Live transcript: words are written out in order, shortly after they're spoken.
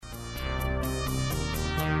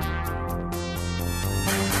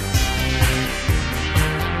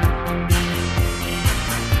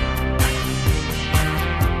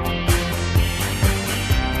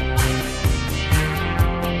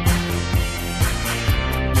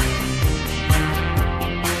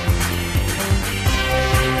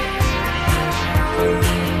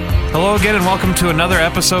Hello again and welcome to another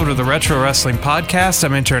episode of the Retro Wrestling Podcast.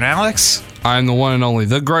 I'm intern Alex. I'm the one and only,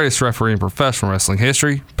 the greatest referee in professional wrestling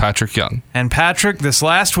history, Patrick Young. And Patrick, this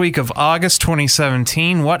last week of August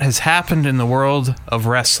 2017, what has happened in the world of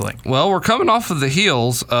wrestling? Well, we're coming off of the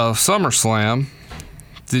heels of SummerSlam.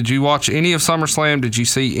 Did you watch any of SummerSlam? Did you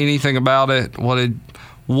see anything about it?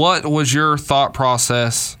 What was your thought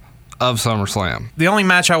process of SummerSlam? The only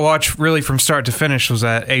match I watched really from start to finish was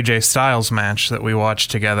that AJ Styles match that we watched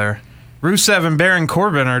together. Rusev and Baron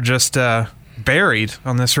Corbin are just buried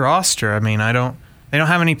on this roster. I mean, they don't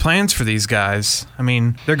have any plans for these guys. I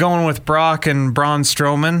mean, they're going with Brock and Braun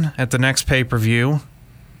Strowman at the next pay-per-view,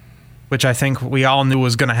 which I think we all knew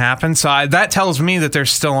was going to happen. So that tells me that they're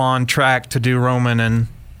still on track to do Roman and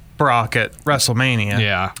Brock at WrestleMania.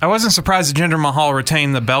 Yeah. I wasn't surprised that Jinder Mahal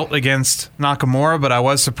retained the belt against Nakamura, but I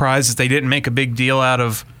was surprised that they didn't make a big deal out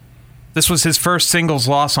of this was his first singles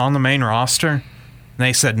loss on the main roster, and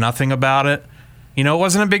they said nothing about it. You know, it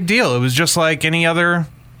wasn't a big deal. It was just like any other.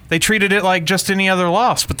 They treated it like just any other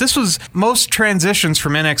loss. But this was most transitions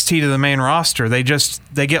from NXT to the main roster. They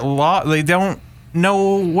get lost. They don't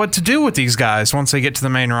know what to do with these guys once they get to the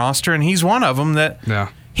main roster, and he's one of them that. Yeah.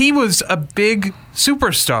 He was a big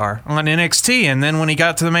superstar on NXT, and then when he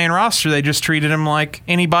got to the main roster, they just treated him like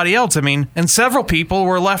anybody else. I mean, and several people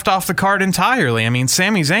were left off the card entirely. I mean,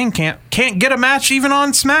 Sami Zayn can't get a match even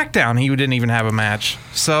on SmackDown. He didn't even have a match.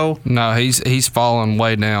 So no, he's fallen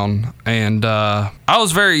way down, and I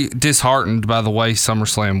was very disheartened by the way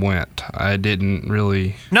SummerSlam went. I didn't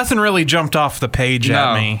really. Nothing really jumped off the page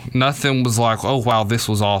at me. Nothing was like, oh wow, this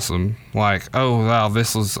was awesome. Like, oh wow,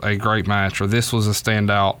 this was a great match, or this was a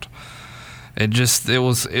standout.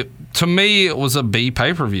 To me, it was a B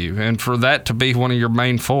pay-per-view, and for that to be one of your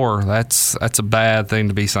main four, that's a bad thing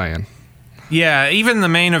to be saying. Yeah, even the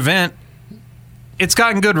main event, it's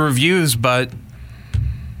gotten good reviews, but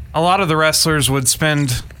a lot of the wrestlers would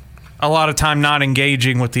spend a lot of time not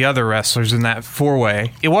engaging with the other wrestlers in that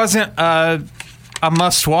four-way. It wasn't a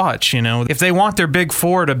must-watch, you know. If they want their big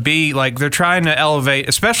four to be, like, they're trying to elevate,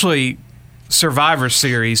 especially Survivor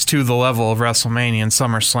Series, to the level of WrestleMania and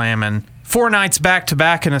SummerSlam, and 4 nights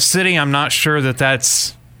back-to-back in a city, I'm not sure that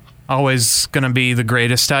that's always going to be the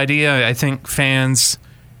greatest idea. I think fans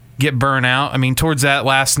get burnt out. I mean, towards that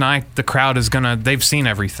last night, the crowd is going to, they've seen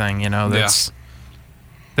everything, you know.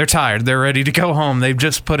 They're tired. They're ready to go home. They've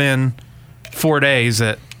just put in 4 days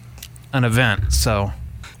at an event, so.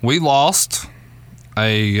 We lost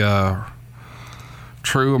a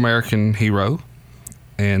true American hero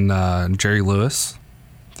in Jerry Lewis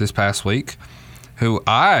this past week, who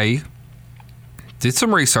I did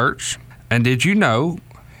some research, and did you know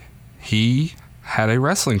he had a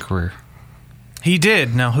wrestling career? He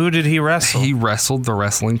did. Now, who did he wrestle? He wrestled the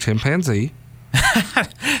wrestling chimpanzee.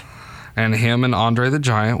 And him and Andre the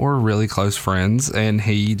Giant were really close friends, and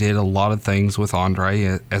he did a lot of things with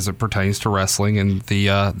Andre as it pertains to wrestling in the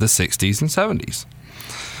 60s and 70s.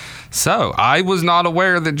 So, I was not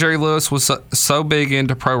aware that Jerry Lewis was so big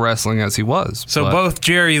into pro wrestling as he was. So, both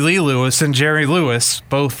Jerry Lee Lewis and Jerry Lewis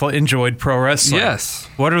both enjoyed pro wrestling. Yes.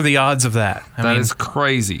 What are the odds of that? I mean, is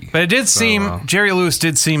crazy. But it did seem, Jerry Lewis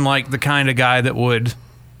did seem like the kind of guy that would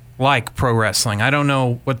like pro wrestling. I don't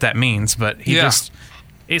know what that means, but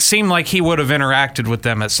it seemed like he would have interacted with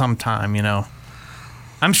them at some time, you know.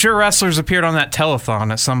 I'm sure wrestlers appeared on that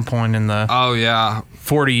telethon at some point in the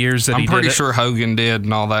 40 years that he did it. I'm pretty sure Hogan did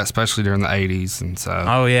and all that, especially during the 80s. And so.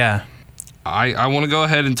 Oh, yeah. I want to go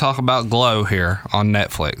ahead and talk about Glow here on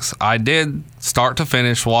Netflix. I did start to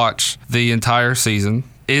finish watch the entire season.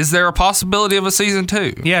 Is there a possibility of a season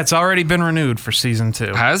 2? Yeah, it's already been renewed for season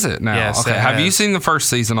 2. Has it now? Yes, okay. Have you seen the first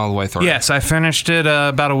season all the way through? Yes, I finished it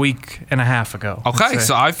about a week and a half ago. Okay,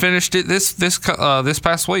 so I finished it this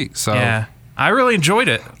past week. So yeah, I really enjoyed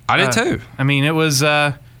it. I did too. I mean, it was.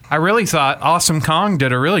 I really thought Awesome Kong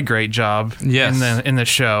did a really great job in the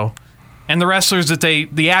show, and the wrestlers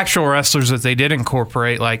the actual wrestlers that they did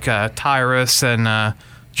incorporate, like Tyrus and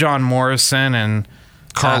John Morrison and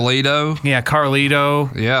Carlito.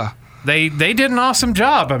 Carlito. Yeah. They did an awesome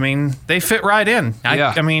job. I mean, they fit right in.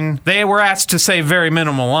 I mean, they were asked to say very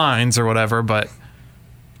minimal lines or whatever, but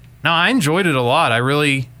no, I enjoyed it a lot.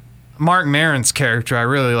 Mark Maron's character, I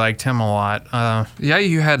really liked him a lot.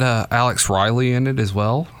 You had Alex Riley in it as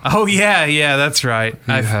well. Oh, yeah, that's right.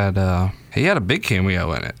 He had a big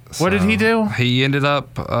cameo in it. What did he do? He ended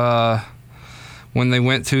up, when they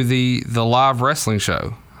went to the live wrestling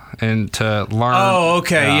show, and to learn. Oh,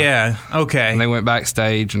 okay, yeah. Okay. And they went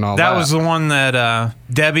backstage and all that. That was the one that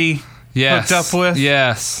Debbie hooked up with?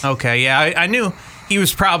 Yes. Okay, yeah, I knew he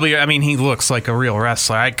was probably, I mean, he looks like a real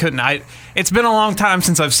wrestler. It's been a long time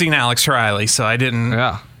since I've seen Alex Riley, so I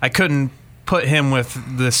couldn't put him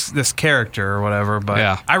with this character or whatever,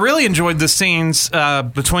 but I really enjoyed the scenes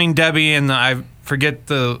between Debbie and I forget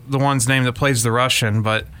the one's name that plays the Russian,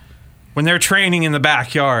 but when they're training in the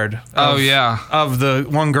backyard of the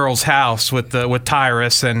one girl's house with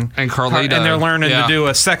Tyrus and Carlito, and they're learning to do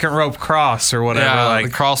a second rope cross or whatever, the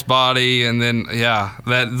cross body, and then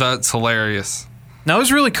that's hilarious. That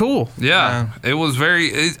was really cool. It was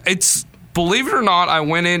it's believe it or not, I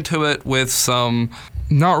went into it with some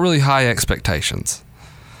not really high expectations,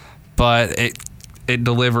 but it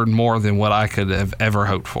delivered more than what I could have ever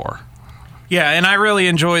hoped for. Yeah, and I really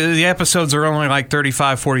enjoy the episodes are only like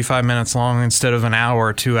 35, 45 minutes long instead of an hour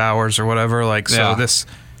or 2 hours or whatever.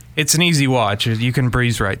 It's an easy watch. You can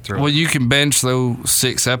breeze right through. Well, you can binge those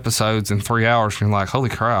 6 episodes in 3 hours. And you're like, holy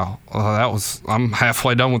cow, I'm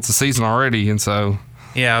halfway done with the season already, and so.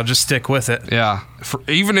 Yeah, I'll just stick with it. Yeah,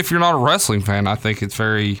 even if you're not a wrestling fan, I think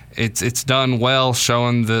it's done well,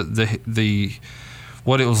 showing the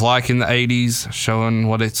what it was like in the 80s, showing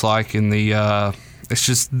what it's like in the. It's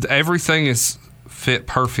just everything is fit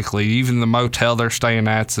perfectly. Even the motel they're staying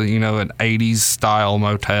at's an 80s style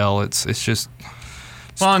motel. It's just.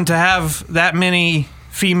 Well, and to have that many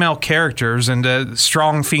female characters and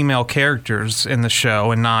strong female characters in the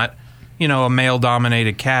show, and not a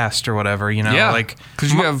male-dominated cast or whatever,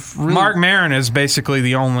 because you have Mark Maron is basically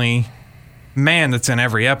the only man that's in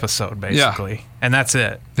every episode, basically, and that's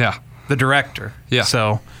it. Yeah, the director. Yeah.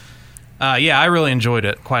 So, I really enjoyed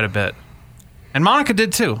it quite a bit, and Monica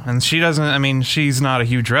did too. And she doesn't. I mean, she's not a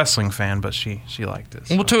huge wrestling fan, but she liked it.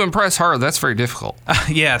 So. Well, to impress her, that's very difficult.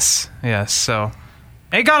 Yes. So,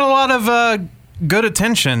 it got a lot of good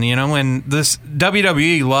attention. When this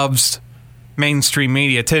WWE loves mainstream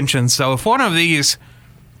media attention. So if one of these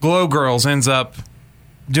Glow Girls ends up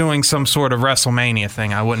doing some sort of WrestleMania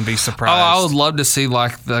thing, I wouldn't be surprised. Oh, I would love to see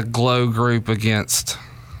like the Glow group against,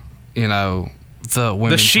 the women.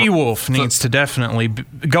 The She-Wolf needs to definitely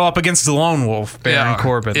go up against the Lone Wolf, Baron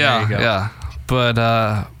Corbin. Yeah, there you go. Yeah.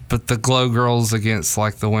 But the Glow Girls against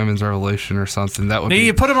like the Women's Revolution or something, that would be.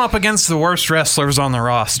 You put them up against the worst wrestlers on the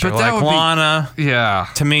roster, like Lana,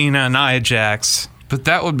 Tamina, Nia Jax. But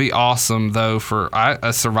that would be awesome, though, for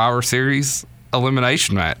a Survivor Series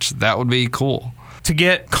elimination match. That would be cool. To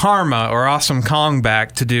get Karma or Awesome Kong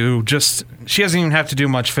back to do she doesn't even have to do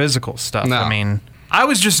much physical stuff. No. I mean, I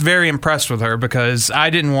was just very impressed with her because I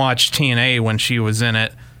didn't watch TNA when she was in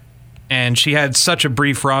it, and she had such a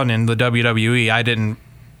brief run in the WWE.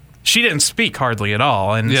 She didn't speak hardly at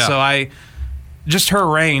all, and so just her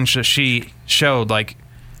range that she showed, like,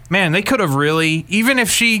 man, they could have really, even if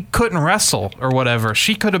she couldn't wrestle or whatever,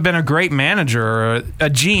 she could have been a great manager or a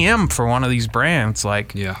GM for one of these brands.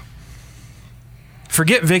 Like,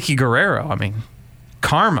 forget Vicky Guerrero. I mean,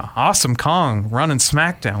 Karma, Awesome Kong, running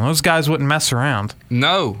SmackDown. Those guys wouldn't mess around.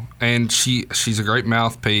 No, and she's a great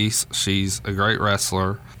mouthpiece. She's a great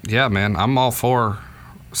wrestler. Yeah, man, I'm all for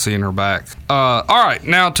seeing her back. All right,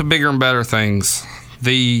 now to bigger and better things.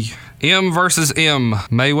 The M versus M,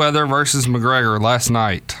 Mayweather versus McGregor last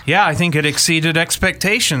night. Yeah, I think it exceeded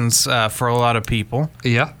expectations for a lot of people.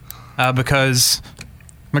 Yeah. Because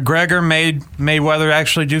McGregor made Mayweather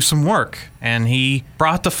actually do some work, and he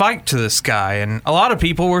brought the fight to this guy. And a lot of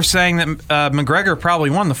people were saying that McGregor probably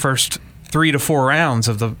won the first 3 to 4 rounds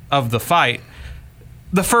of the fight.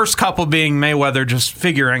 The first couple being Mayweather just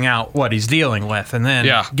figuring out what he's dealing with and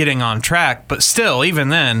then getting on track. But still, even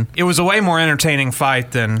then, it was a way more entertaining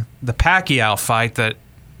fight than the Pacquiao fight that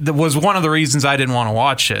was one of the reasons I didn't want to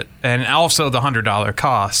watch it. And also the $100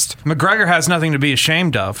 cost. McGregor has nothing to be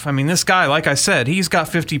ashamed of. I mean, this guy, like I said, he's got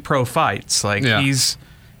 50 pro fights. Like,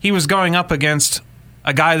 he was going up against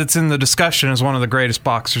a guy that's in the discussion as one of the greatest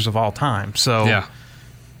boxers of all time. So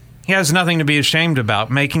he has nothing to be ashamed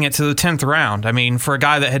about, making it to the 10th round. I mean, for a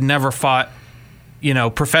guy that had never fought,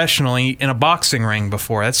 professionally in a boxing ring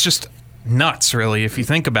before, that's just nuts, really, if you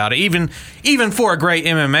think about it. Even for a great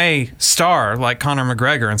MMA star like Conor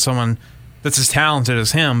McGregor and someone that's as talented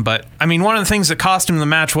as him. But, I mean, one of the things that cost him the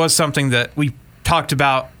match was something that we talked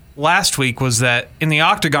about last week, was that in the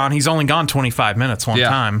octagon, he's only gone 25 minutes one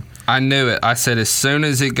time. I knew it. I said as soon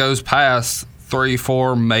as it goes past 3,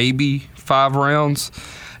 4, maybe 5 rounds,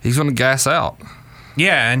 he's going to gas out.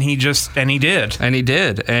 Yeah, and he did. And he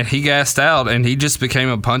did. And he gassed out, and he just became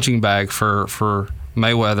a punching bag for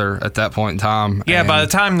Mayweather at that point in time. Yeah, by the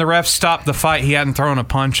time the refs stopped the fight, he hadn't thrown a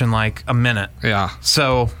punch in like a minute. Yeah.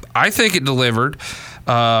 So I think it delivered.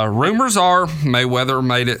 Rumors are Mayweather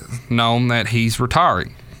made it known that he's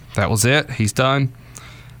retiring. That was it. He's done.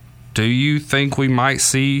 Do you think we might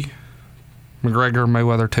see McGregor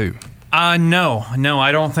Mayweather 2? No,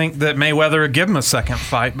 I don't think that Mayweather would give him a second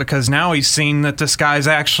fight because now he's seen that this guy's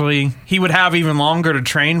actually, he would have even longer to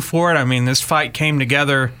train for it. I mean, this fight came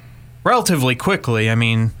together relatively quickly. I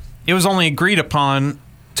mean, it was only agreed upon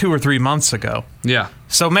 2 or 3 months ago. Yeah.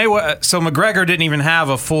 So McGregor didn't even have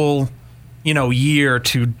a full, year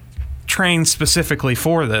to train specifically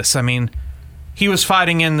for this. I mean, he was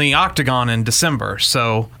fighting in the octagon in December.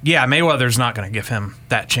 So, yeah, Mayweather's not going to give him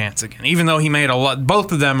that chance again. Even though he made a lot,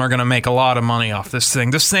 both of them are going to make a lot of money off this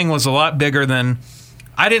thing. This thing was a lot bigger than,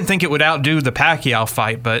 I didn't think it would outdo the Pacquiao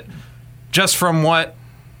fight, but just from what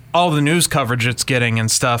all the news coverage it's getting and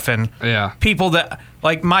stuff, and people that,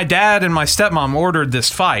 like my dad and my stepmom ordered this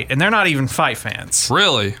fight, and they're not even fight fans.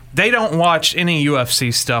 Really? They don't watch any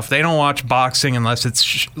UFC stuff. They don't watch boxing unless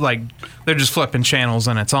it's they're just flipping channels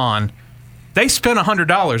and it's on. They spent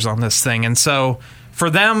 $100 on this thing, and so for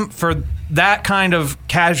that kind of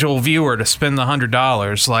casual viewer to spend the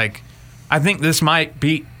 $100, I think this might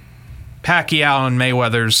beat Pacquiao and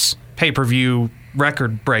Mayweather's pay-per-view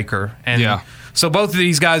record breaker. And so both of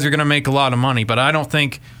these guys are going to make a lot of money, but I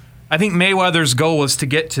think Mayweather's goal was to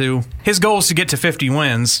get to 50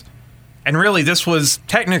 wins, and really this was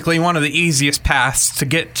technically one of the easiest paths to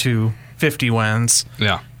get to 50 wins.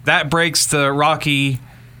 Yeah. That breaks the Rocky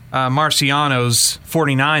Marciano's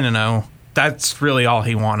 49-0. That's really all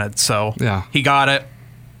he wanted. So he got it.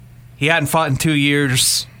 He hadn't fought in 2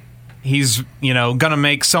 years. He's, going to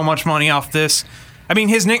make so much money off this. I mean,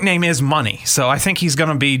 his nickname is Money, so I think he's going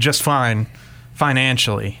to be just fine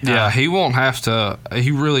financially. Yeah, he won't have to.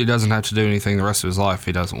 He really doesn't have to do anything the rest of his life if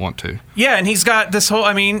he doesn't want to. Yeah, and he's got this whole,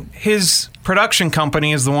 his production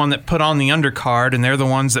company is the one that put on the undercard, and they're the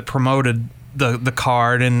ones that promoted the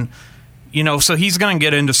card, and so he's going to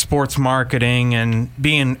get into sports marketing and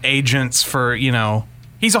being agents for,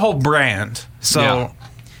 he's a whole brand. So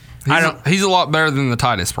he's a lot better than the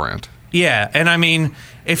Titus brand. Yeah, and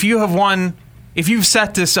if you've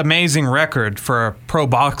set this amazing record for a pro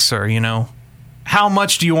boxer, how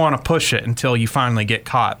much do you want to push it until you finally get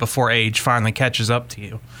caught before age finally catches up to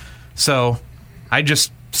you? So I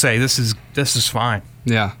just say this is fine.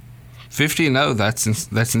 Yeah. 50-0,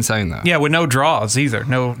 that's insane though. Yeah, with no draws either.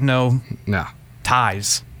 No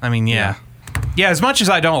ties. Yeah, as much as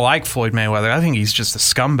I don't like Floyd Mayweather, I think he's just a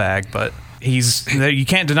scumbag, but you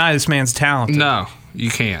can't deny this man's talent. No, you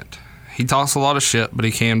can't. He talks a lot of shit, but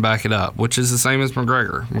he can back it up, which is the same as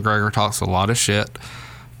McGregor. McGregor talks a lot of shit,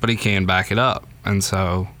 but he can back it up. And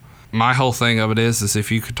so my whole thing of it is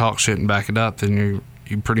if you could talk shit and back it up, then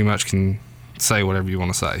you pretty much can say whatever you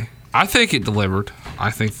want to say. I think it delivered.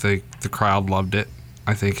 I think the crowd loved it.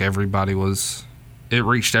 I think it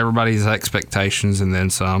reached everybody's expectations and then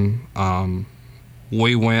some.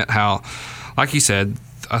 We went how, like you said,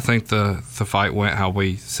 I think the fight went how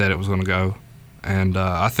we said it was going to go. And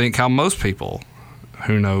I think how most people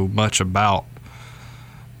who know much about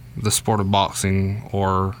the sport of boxing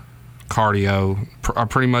or cardio,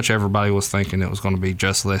 pretty much everybody was thinking it was going to be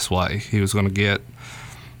just this way. He was going to get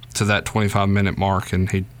to that 25-minute mark and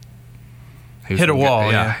he hit a wall.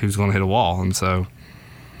 He was going to hit a wall. And so,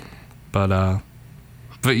 but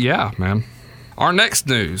yeah, man. Our next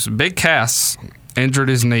news: Big Cass injured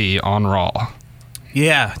his knee on Raw.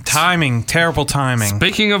 Yeah, terrible timing.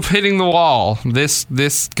 Speaking of hitting the wall,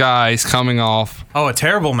 this guy's coming off a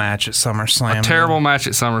terrible match at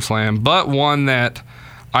SummerSlam. But one that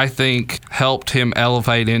I think helped him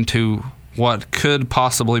elevate into what could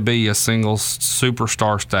possibly be a singles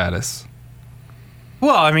superstar status.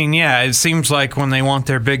 Well, it seems like when they want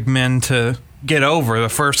their big men to get over, the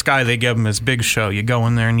first guy they give them is Big Show. You go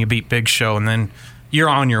in there and you beat Big Show, and then you're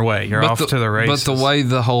on your way. You're off to the races. But the way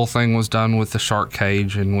the whole thing was done with the shark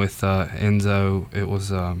cage and with Enzo, it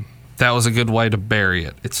was that was a good way to bury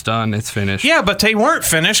it. It's done. It's finished. Yeah, but they weren't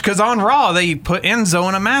finished because on Raw they put Enzo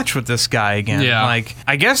in a match with this guy again. Yeah.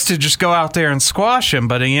 I guess to just go out there and squash him,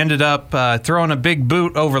 but he ended up throwing a big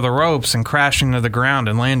boot over the ropes and crashing to the ground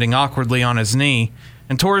and landing awkwardly on his knee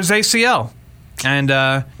and tore his ACL. And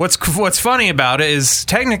what's funny about it is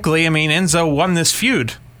technically, Enzo won this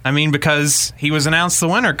feud. Because he was announced the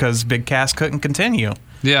winner because Big Cass couldn't continue.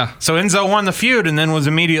 Yeah. So Enzo won the feud and then was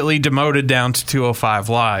immediately demoted down to 205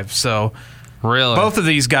 Live. So really, both of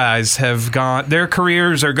these guys have their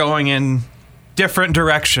careers are going in different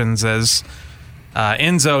directions as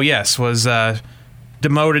Enzo, yes, was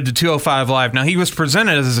demoted to 205 Live. Now, he was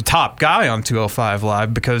presented as a top guy on 205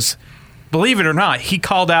 Live because, believe it or not, he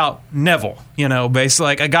called out Neville, basically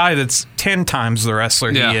like a guy that's 10 times the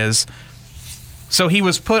wrestler he is. So he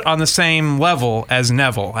was put on the same level as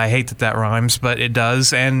Neville. I hate that rhymes, but it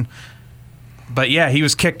does. But yeah, he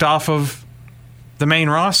was kicked off of the main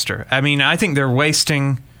roster. I mean, I think they're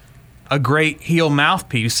wasting a great heel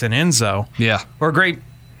mouthpiece in Enzo. Yeah. Or a great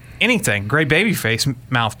babyface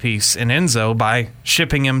mouthpiece in Enzo by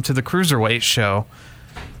shipping him to the Cruiserweight show.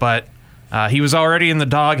 But he was already in the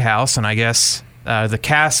doghouse, and I guess the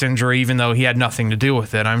Cass injury, even though he had nothing to do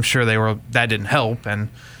with it, I'm sure that didn't help. And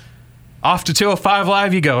off to 205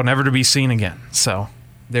 Live you go, never to be seen again. So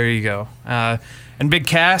there you go. And Big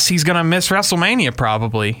Cass, he's going to miss WrestleMania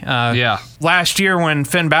probably. Yeah. Last year when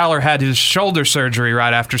Finn Balor had his shoulder surgery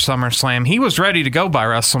right after SummerSlam, he was ready to go by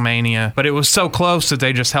WrestleMania, but it was so close that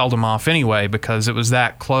they just held him off anyway because it was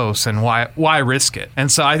that close, and why risk it?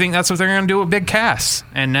 And so I think that's what they're going to do with Big Cass.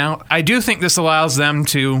 And now I do think this allows them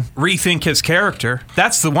to rethink his character.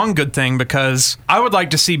 That's the one good thing, because I would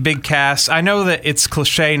like to see Big Cass. I know that it's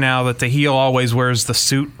cliche now that the heel always wears the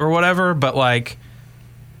suit or whatever, but like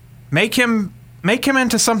make him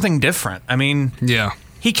into something different. I mean, yeah,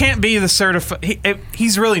 he can't be the certified.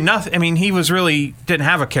 He's really nothing. I mean, didn't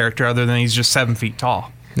have a character other than he's just 7 feet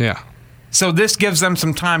tall. Yeah. So this gives them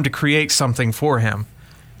some time to create something for him.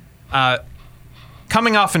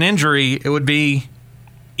 Coming off an injury, it would be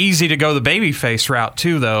easy to go the babyface route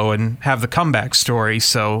too, though, and have the comeback story.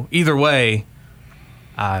 So either way,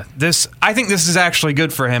 I think this is actually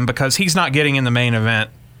good for him because he's not getting in the main event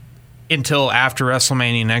until after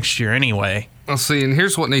WrestleMania next year anyway. Well, see, and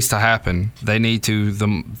here's what needs to happen. They need to, the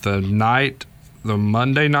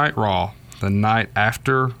Monday Night Raw, the night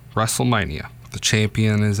after WrestleMania, the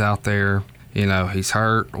champion is out there, he's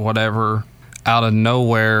hurt, whatever. Out of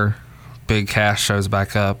nowhere, Big Cass shows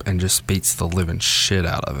back up and just beats the living shit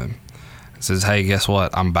out of him. Says, hey, guess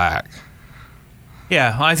what? I'm back.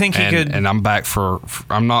 Yeah, I think he could. And I'm back for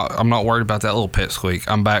I'm not worried about that little pipsqueak.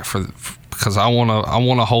 I'm back because I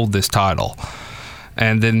want to hold this title.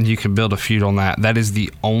 And then you can build a feud on that. That is the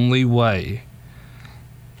only way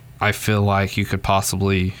I feel like you could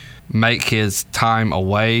possibly make his time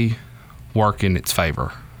away work in its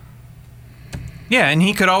favor. Yeah, and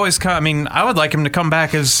he could always come. I mean, I would like him to come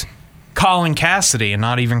back as Colin Cassidy and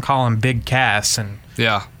not even call him Big Cass. And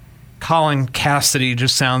yeah, Colin Cassidy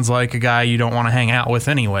just sounds like a guy you don't want to hang out with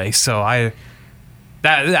anyway. So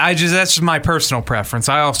that's just my personal preference.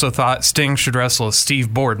 I also thought Sting should wrestle as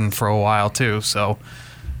Steve Borden for a while too, so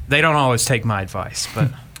they don't always take my advice. But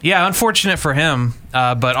yeah, unfortunate for him.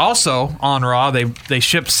 But also on Raw, they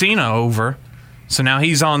shipped Cena over, so now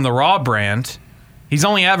he's on the Raw brand. He's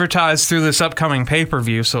only advertised through this upcoming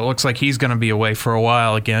pay-per-view, so it looks like he's going to be away for a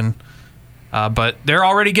while again. But they're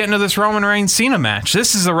already getting to this Roman Reigns Cena match.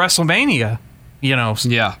 This is a WrestleMania,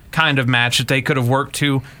 kind of match that they could have worked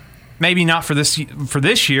to. Maybe not for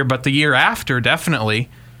this year, but the year after, definitely.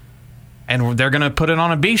 And they're going to put it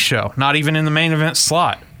on a B show, not even in the main event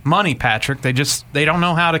slot. Money, Patrick. They don't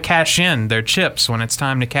know how to cash in their chips when it's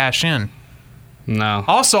time to cash in. No.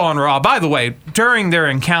 Also on Raw, by the way, during their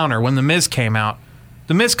encounter, when The Miz came out,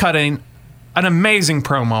 The Miz cut in an amazing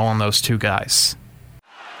promo on those two guys.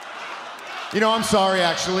 I'm sorry,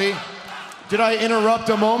 actually. Did I interrupt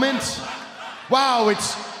a moment? Wow,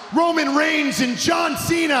 it's Roman Reigns and John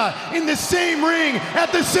Cena in the same ring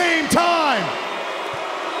at the same time.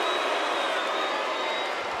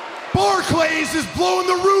 Barclays is blowing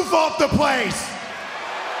the roof off the place.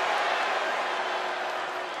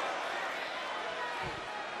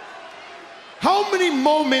 How many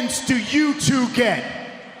moments do you two get?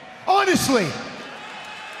 Honestly.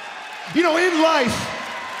 In life.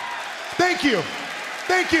 Thank you.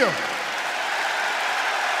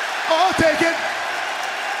 I'll take it.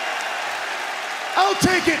 I'll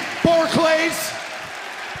take it, Barclays.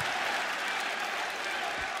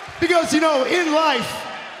 Because, in life,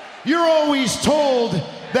 you're always told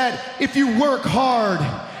that if you work hard,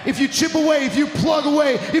 if you chip away, if you plug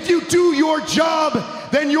away, if you do your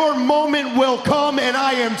job, then your moment will come, and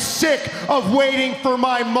I am sick of waiting for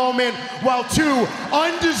my moment while two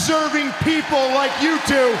undeserving people like you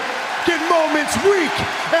two get moments week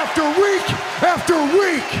after week after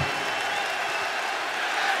week.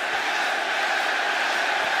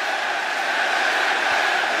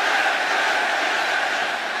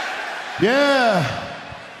 Yeah,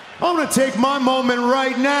 I'm gonna take my moment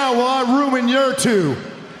right now while I ruin your two.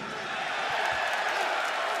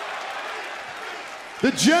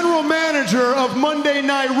 The general manager of Monday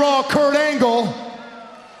Night Raw, Kurt Angle,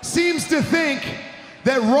 seems to think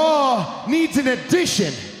that Raw needs an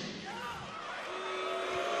addition.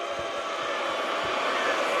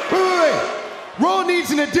 Wait. Raw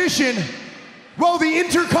needs an addition while the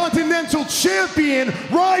Intercontinental Champion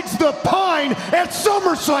rides the pine at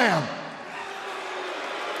SummerSlam.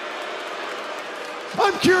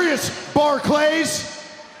 I'm curious, Barclays,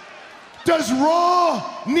 Does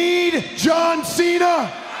Raw need John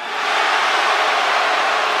Cena?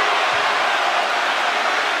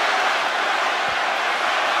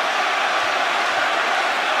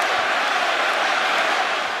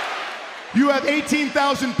 You have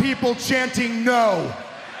 18,000 people chanting no.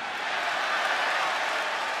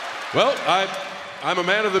 Well, I'm a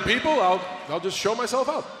man of the people. I'll just show myself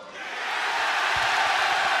out.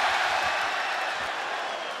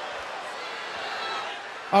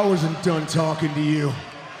 I wasn't done talking to you.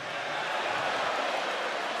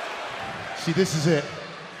 See, this is it.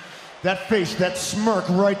 That face, that smirk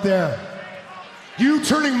right there. You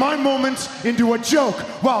turning my moments into a joke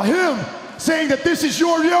while him saying that this is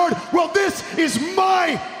your yard. Well, this is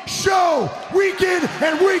my show, week in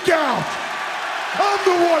and week out. I'm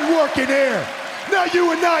the one working here, not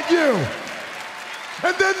you and not you.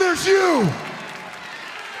 And then there's you.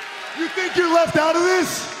 You think you're left out of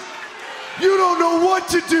this? You don't know what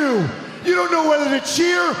to do. You don't know whether to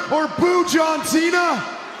cheer or boo John Cena.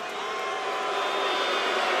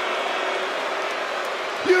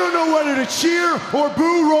 You don't know whether to cheer or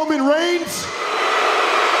boo Roman Reigns.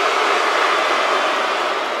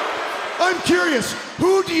 I'm curious,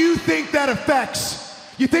 who do you think that affects?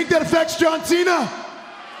 You think that affects John Cena?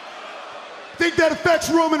 Think that affects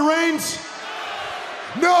Roman Reigns?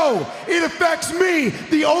 No, it affects me,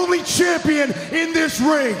 the only champion in this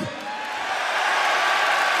ring.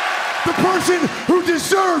 The person who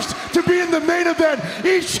deserves to be in the main event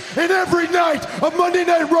each and every night of Monday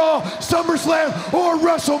Night Raw, SummerSlam, or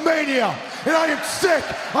WrestleMania. And I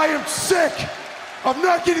am sick of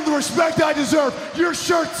not getting the respect I deserve. Your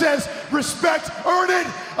shirt says, respect, earn it.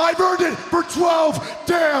 I've earned it for 12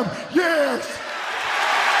 damn years.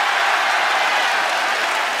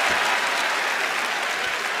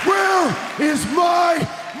 Where is my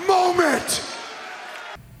moment?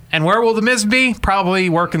 And where will The Miz be? Probably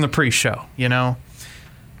working the pre-show, you know?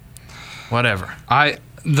 Whatever.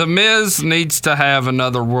 The Miz needs to have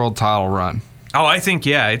another world title run. Oh, I think,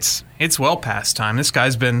 yeah, it's well past time. This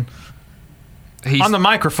guy's been on the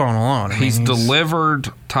microphone alone. He's delivered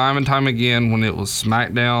time and time again when it was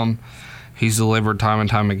SmackDown. He's delivered time and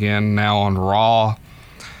time again now on Raw.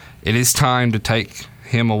 It is time to take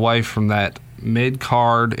him away from that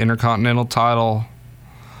mid-card Intercontinental title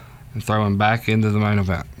and throw him back into the main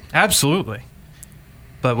event. Absolutely.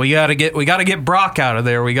 But we gotta get Brock out of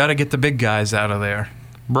there. We gotta get the big guys out of there.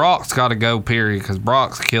 Brock's got to go, period, because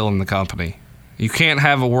Brock's killing the company. You can't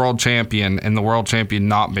have a world champion and the world champion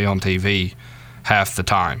not be on TV half the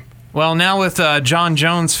time. Well, now with John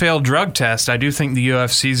Jones' failed drug test, I do think the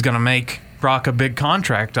UFC is going to make Brock a big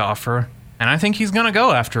contract offer, and I think he's going to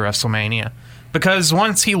go after WrestleMania. Because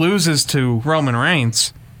once he loses to Roman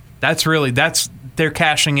Reigns, they're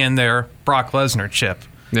cashing in their Brock Lesnar chip.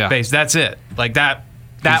 Yeah. That's it. Like that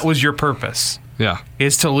was your purpose. Yeah.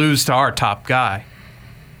 Is to lose to our top guy.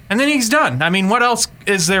 And then he's done. I mean, what else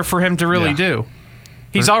is there for him to really do?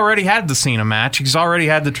 He's already had the Cena match. He's already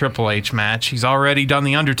had the Triple H match. He's already done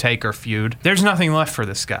the Undertaker feud. There's nothing left for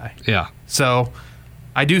this guy. Yeah. So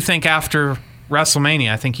I do think after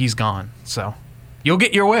WrestleMania, I think he's gone. So you'll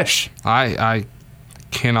get your wish. I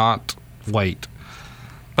cannot wait.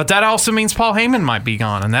 But that also means Paul Heyman might be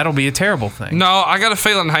gone, and that'll be a terrible thing. No, I got a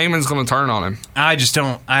feeling Heyman's going to turn on him. I just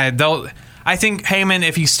don't. I think Heyman,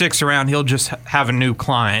 if he sticks around, he'll just have a new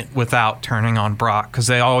client without turning on Brock, because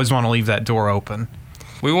they always want to leave that door open.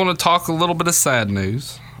 We want to talk a little bit of sad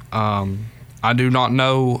news. I do not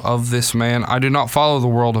know of this man. I do not follow the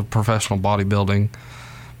world of professional bodybuilding,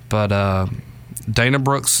 but Dana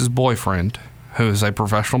Brooks' boyfriend, who is a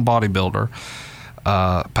professional bodybuilder,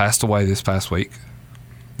 passed away this past week.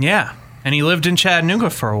 Yeah, and he lived in Chattanooga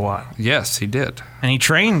for a while. Yes, he did. And he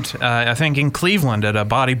trained, I think, in Cleveland at a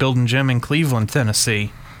bodybuilding gym in Cleveland,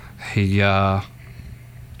 Tennessee. He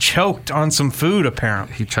choked on some food,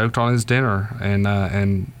 apparently. He choked on his dinner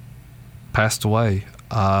and passed away.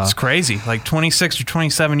 It's crazy. Like 26 or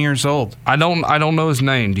 27 years old. I don't know his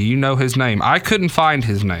name. Do you know his name? I couldn't find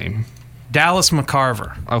his name. Dallas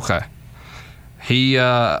McCarver. Okay. He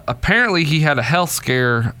apparently he had a health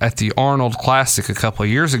scare at the Arnold Classic a couple of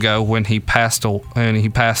years ago when he passed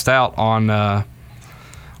out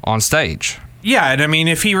on stage. Yeah, and I mean,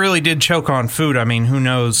 if he really did choke on food, I mean, who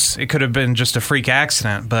knows? It could have been just a freak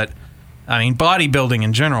accident, but I mean, bodybuilding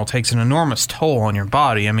in general takes an enormous toll on your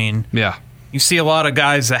body. I mean, yeah, you see a lot of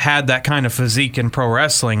guys that had that kind of physique in pro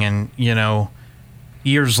wrestling, and you know,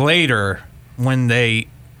 years later,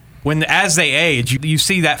 as they age, you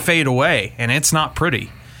see that fade away, and it's not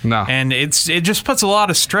pretty. No. And it just puts a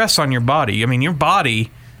lot of stress on your body. I mean, your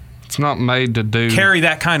body... It's not made to carry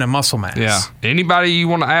that kind of muscle mass. Yeah. Anybody you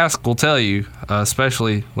want to ask will tell you.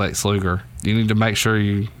 especially Lex Luger. You need to make sure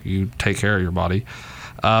you take care of your body.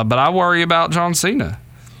 But I worry about John Cena.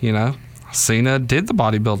 You know, Cena did the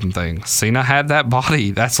bodybuilding thing. Cena had that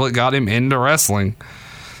body. That's what got him into wrestling.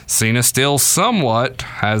 Cena still somewhat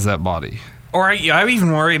has that body. Or I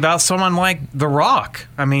even worry about someone like The Rock.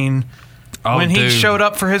 I mean, when he showed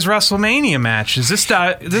up for his WrestleMania matches, this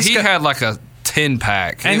guy had like a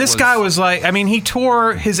 10-pack. And this guy was like, I mean, he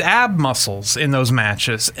tore his ab muscles in those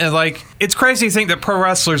matches. And like, it's crazy to think that pro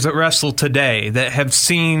wrestlers that wrestle today that have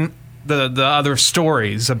seen the other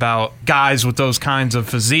stories about guys with those kinds of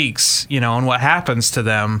physiques, you know, and what happens to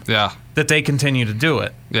them. Yeah. That they continue to do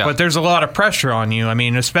it. Yeah. But there's a lot of pressure on you. I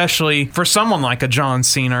mean, especially for someone like a John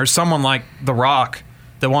Cena or someone like The Rock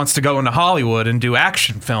that wants to go into Hollywood and do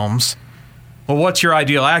action films. Well, what's your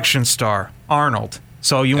ideal action star? Arnold.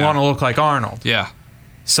 So you want to look like Arnold. Yeah.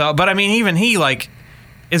 So, but I mean, even he like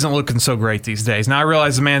isn't looking so great these days. Now I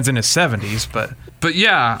realize the man's in his 70s, but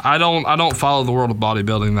yeah, I don't follow the world of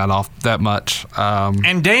bodybuilding that much.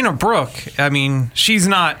 And Dana Brooke, I mean, she's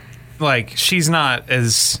not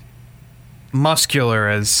as muscular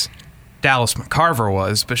as Dallas McCarver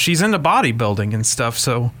was, but she's into bodybuilding and stuff.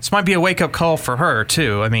 So this might be a wake up call for her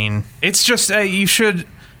too. I mean, it's just you should.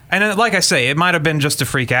 And like I say, it might have been just a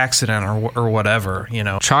freak accident or whatever, you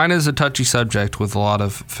know. China's a touchy subject with a lot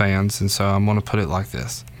of fans, and so I'm going to put it like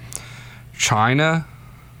this. China,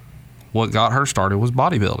 what got her started was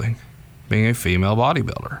bodybuilding, being a female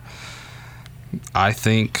bodybuilder. I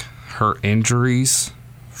think her injuries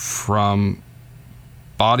from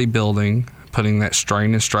bodybuilding, putting that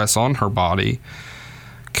strain and stress on her body,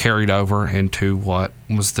 carried over into what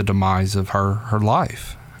was the demise of her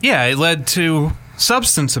life. Yeah, it led to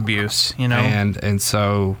substance abuse, you know. And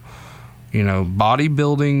so, you know,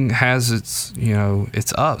 bodybuilding has its, you know,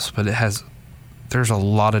 its ups, but there's a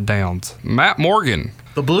lot of downs. Matt Morgan.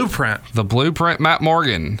 The Blueprint, Matt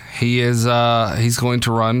Morgan. He is he's going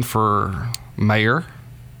to run for mayor.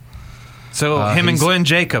 So him and Glenn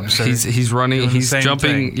Jacobs. He's running. He's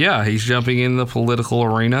jumping. Thing. Yeah, he's jumping in the political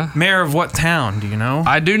arena. Mayor of what town? Do you know?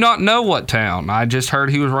 I do not know what town. I just heard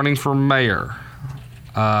he was running for mayor.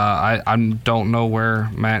 I don't know where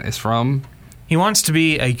Matt is from. He wants to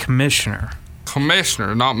be a commissioner.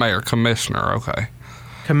 Commissioner, not mayor. Commissioner. Okay.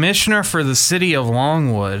 Commissioner for the city of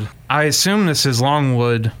Longwood. I assume this is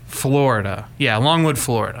Longwood, Florida. Yeah, Longwood,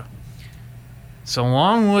 Florida. So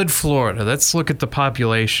Longwood, Florida. Let's look at the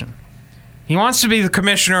population. He wants to be the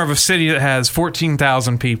commissioner of a city that has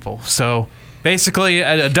 14,000 people. So basically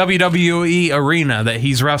a WWE arena that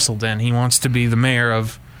he's wrestled in. He wants to be the mayor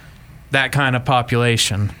of that kind of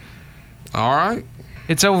population. All right.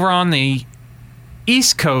 It's over on the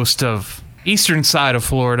eastern side of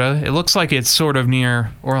Florida. It looks like it's sort of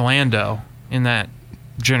near Orlando in that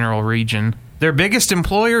general region. Their biggest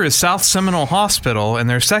employer is South Seminole Hospital, and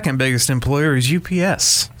their second biggest employer is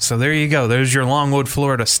UPS. So there you go. There's your Longwood,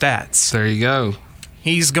 Florida stats. There you go.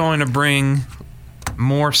 He's going to bring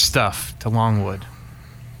more stuff to Longwood.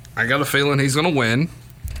 I got a feeling he's going to win.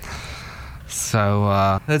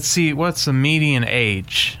 So let's see, what's the median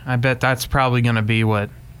age? I bet that's probably going to be what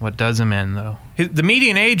does him in, though. The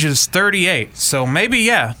median age is 38, so maybe,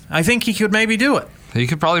 yeah, I think he could maybe do it. He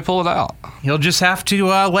could probably pull it out. He'll just have to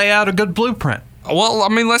lay out a good blueprint. Well, I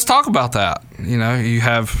mean, let's talk about that. You know, you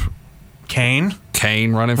have Kane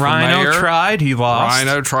running for Rhino mayor. tried, he lost.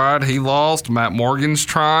 Rhino tried, he lost. Matt Morgan's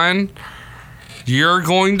trying. You're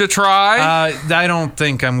going to try? I don't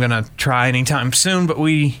think I'm going to try anytime soon, but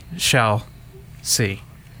we shall see.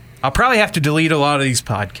 I'll probably have to delete a lot of these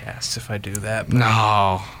podcasts if I do that. But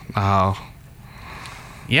No.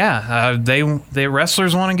 yeah, they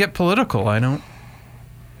wrestlers want to get political. I don't.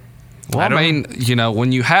 Well, I mean, you know,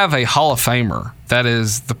 when you have a Hall of Famer that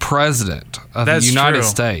is the president of the United true.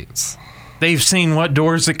 States, They've seen what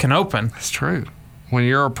doors it can open. That's true. When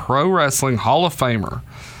you're a pro wrestling Hall of Famer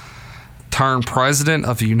turned president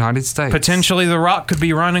of the United States, Potentially The Rock could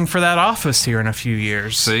be running for that office here in a few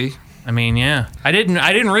years. see, I mean, yeah. I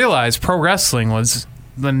didn't realize pro wrestling was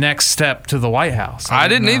the next step to the White House. I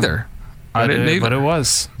didn't know. either. I didn't either. But it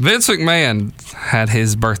was. Vince McMahon had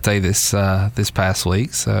his birthday this past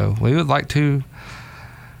week, so we would like to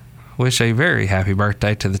wish a very happy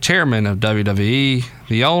birthday to the chairman of WWE,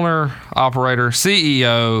 the owner, operator,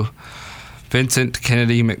 CEO, Vincent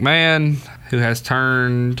Kennedy McMahon, who has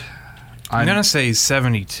turned... I'm going to say he's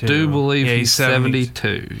 72. I do believe Yeah, he's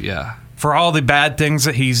 72, yeah. For all the bad things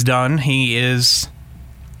that he's done, he is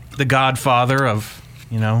the godfather of,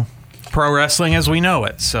 pro wrestling as we know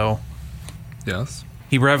it. So Yes.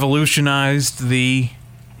 he revolutionized the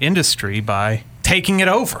industry by taking it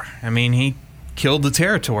over. I mean, he killed the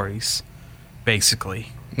territories, basically.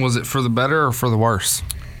 Was it for the better or for the worse?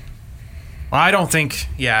 Well, I don't think.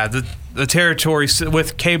 Yeah, the territories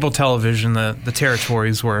with cable television, the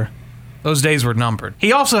territories were. Those days were numbered.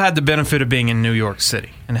 He also had the benefit of being in New York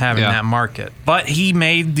City and having that market. But he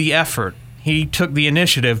made the effort. He took the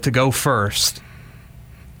initiative to go first,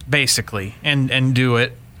 basically, and do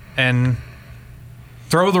it and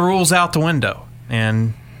throw the rules out the window.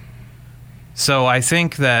 And so I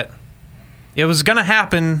think that it was going to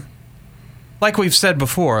happen, like we've said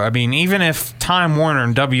before. I mean, even if Time Warner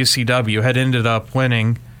and WCW had ended up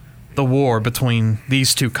winning the war between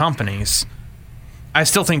these two companies, I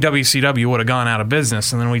still think WCW would have gone out of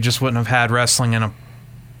business, and then we just wouldn't have had wrestling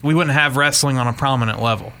we wouldn't have wrestling on a prominent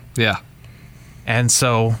level. Yeah. And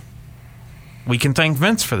so we can thank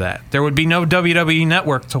Vince for that. There would be no WWE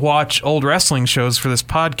Network to watch old wrestling shows for this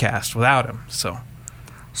podcast without him. So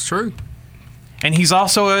It's true. And he's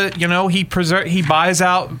also he buys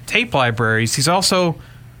out tape libraries. He's also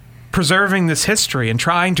preserving this history and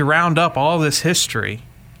trying to round up all this history.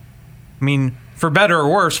 I mean, for better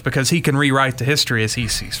or worse, because he can rewrite the history as he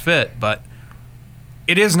sees fit. But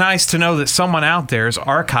it is nice to know that someone out there is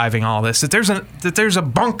archiving all this. That there's a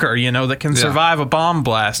bunker, that can survive a bomb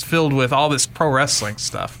blast filled with all this pro wrestling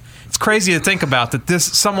stuff. It's crazy to think about that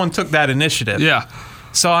someone took that initiative. Yeah.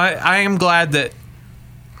 So I am glad that,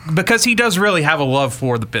 because he does really have a love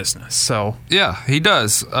for the business. So Yeah, he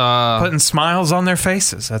does. putting smiles on their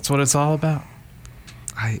faces. That's what it's all about.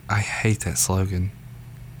 I hate that slogan.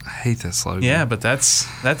 I hate that slogan. Yeah, but that's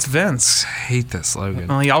Vince. I hate that slogan.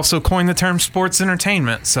 Well, he also coined the term sports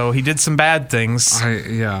entertainment, so he did some bad things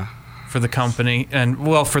for the company and,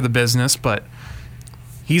 for the business, but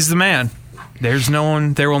he's the man. There's no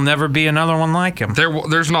one. There will never be another one like him.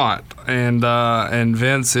 There's not, and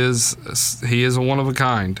Vince is a one of a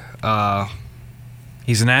kind.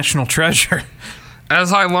 He's a national treasure.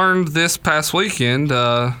 As I learned this past weekend,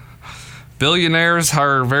 billionaires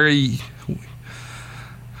are very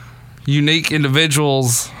unique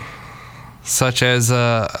individuals, such as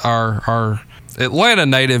our Atlanta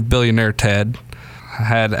native billionaire Ted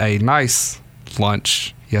had a nice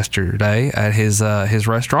lunch yesterday at his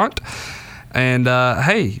restaurant. And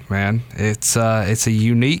hey, man, it's a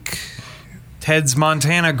unique Ted's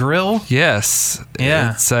Montana Grill. Yes.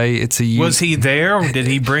 Yeah. It's a. Was he there, or did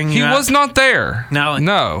he bring you? He was not there.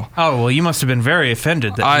 No. Oh well, you must have been very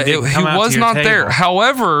offended that he was not there.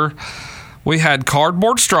 However, we had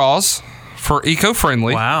cardboard straws for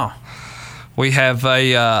eco-friendly. Wow. We have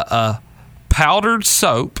a powdered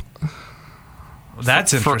soap.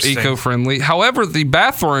 That's interesting. For eco-friendly. However, the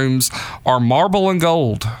bathrooms are marble and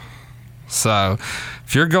gold. So,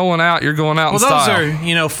 if you're going out, you're going out in style. Well,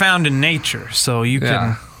 those are, found in nature, so you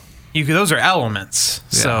can those are elements,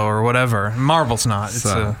 or whatever. Marble's not; it's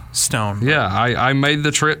a stone. Yeah, I made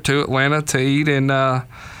the trip to Atlanta to eat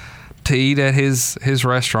at his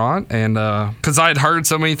restaurant, and because I had heard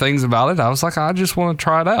so many things about it, I was like, I just want to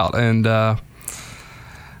try it out, and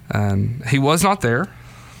he was not there.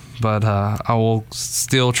 But I will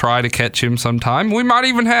still try to catch him sometime. We might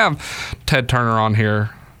even have Ted Turner on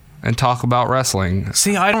here and talk about wrestling.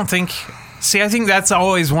 I think that's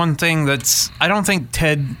always one thing I don't think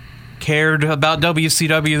Ted cared about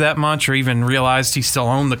WCW that much, or even realized he still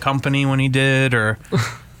owned the company when he did, or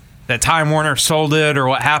that Time Warner sold it, or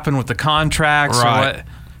what happened with the contracts, or what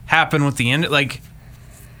happened with the end. Like,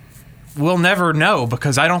 we'll never know,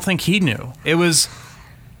 because I don't think he knew. It was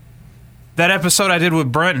that episode I did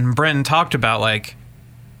with Brenton. Brenton talked about, like,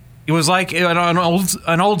 it was like an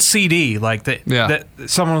old CD, like that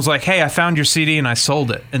someone was like, "Hey, I found your CD and I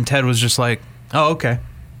sold it," and Ted was just like, "Oh, okay,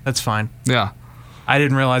 that's fine." Yeah, I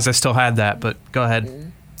didn't realize I still had that, but go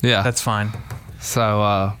ahead. Yeah, that's fine. So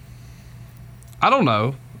I don't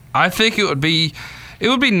know. I think it would be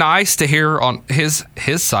nice to hear on his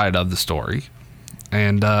side of the story,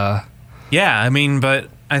 and yeah, I mean, but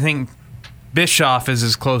I think Bischoff is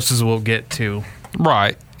as close as we'll get to.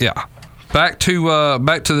 Right. Yeah. Back to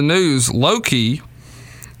the news. Loki,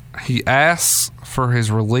 he asks for his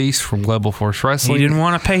release from Global Force Wrestling. He didn't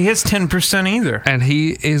want to pay his 10% either, and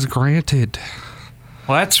he is granted.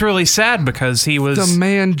 Well, that's really sad, because the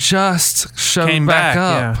man just came back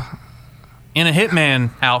up in a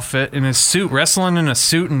Hitman outfit, in his suit, wrestling in a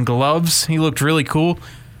suit and gloves. He looked really cool.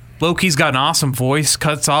 Loki's got an awesome voice,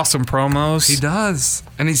 cuts awesome promos. He does,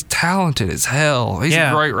 and he's talented as hell. He's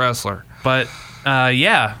a great wrestler. But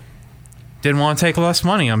didn't want to take less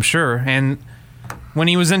money, I'm sure. And when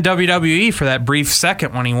he was in WWE for that brief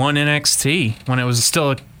second when he won NXT, when it was still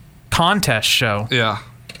a contest show. Yeah.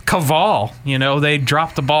 Caval, they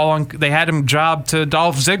dropped the ball they had him jobbed to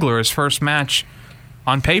Dolph Ziggler his first match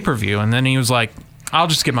on pay-per-view, and then he was like, I'll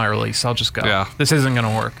just get my release. I'll just go. Yeah. This isn't going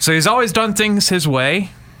to work. So he's always done things his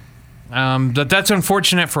way. But that's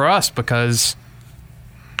unfortunate for us because,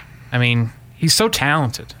 I mean, he's so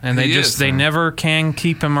talented, and they never can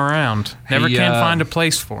keep him around. Never can find a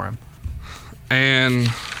place for him. And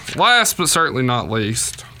last but certainly not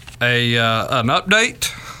least, an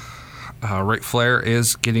update. Ric Flair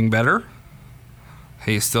is getting better.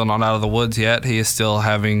 He's still not out of the woods yet. He is still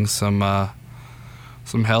having some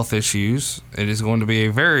health issues. It is going to be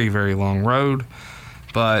a very, very long road,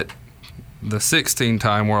 but the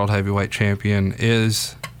 16-time World Heavyweight Champion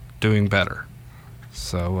is doing better.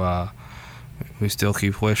 So we still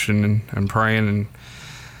keep wishing and praying and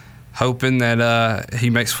hoping that he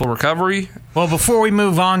makes full recovery. Well, before we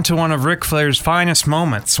move on to one of Ric Flair's finest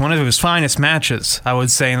moments, one of his finest matches, I would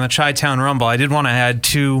say, in the Chi-Town Rumble, I did want to add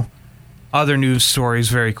two other news stories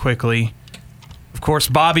very quickly. Of course,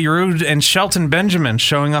 Bobby Roode and Shelton Benjamin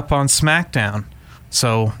showing up on SmackDown.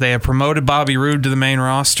 So they have promoted Bobby Roode to the main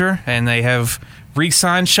roster, and they have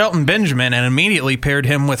re-signed Shelton Benjamin and immediately paired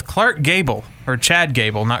him with Clark Gable, or Chad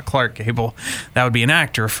Gable, not Clark Gable. That would be an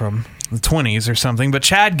actor from the 20s or something. But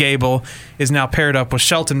Chad Gable is now paired up with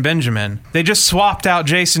Shelton Benjamin. They just swapped out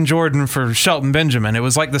Jason Jordan for Shelton Benjamin. It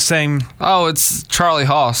was like the same... Oh, it's Charlie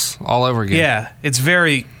Haas all over again. Yeah, it's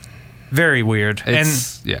very, very weird.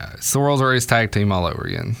 It's the World's Greatest Tag Team all over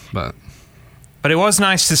again. But it was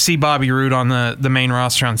nice to see Bobby Roode on the main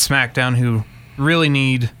roster on SmackDown, who really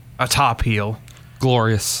need a top heel.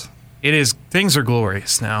 Glorious. It is. Things are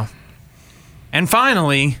glorious now. And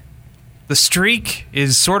finally, the streak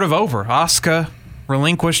is sort of over. Asuka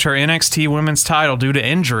relinquished her NXT Women's title due to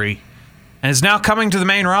injury and is now coming to the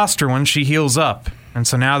main roster when she heals up. And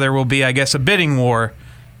so now there will be, I guess, a bidding war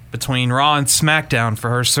between Raw and SmackDown for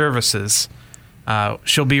her services.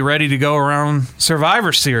 She'll be ready to go around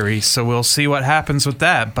Survivor Series, so we'll see what happens with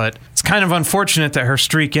that. But it's kind of unfortunate that her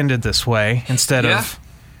streak ended this way instead of...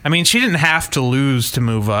 I mean, she didn't have to lose to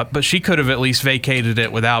move up, but she could have at least vacated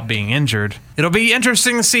it without being injured. It'll be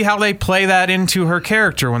interesting to see how they play that into her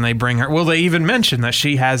character when they bring her. Will they even mention that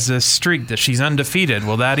she has this streak, that she's undefeated?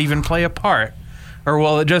 Will that even play a part? Or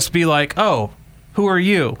will it just be like, oh, who are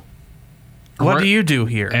you? What do you do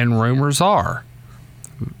here? And rumors are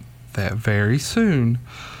that very soon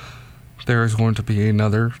there is going to be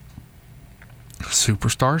another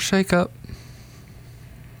superstar shakeup.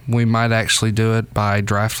 We might actually do it by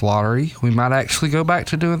draft lottery. We might actually go back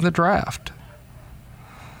to doing the draft.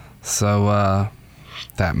 So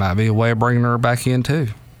that might be a way of bringing her back in too.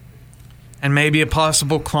 And maybe a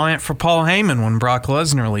possible client for Paul Heyman when Brock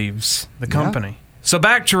Lesnar leaves the company. Yeah. So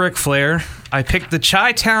back to Ric Flair. I picked the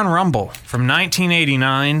Chi-Town Rumble from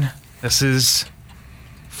 1989. This is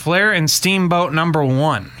Flair and Steamboat number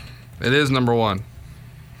 1. It is number 1.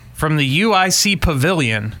 From the UIC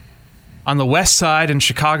Pavilion on the west side in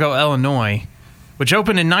Chicago, Illinois, which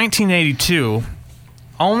opened in 1982,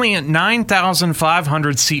 only a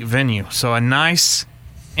 9,500 seat venue. So a nice,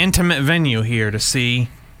 intimate venue here to see.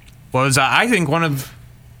 Was I think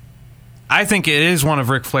it is one of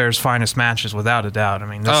Ric Flair's finest matches, without a doubt. I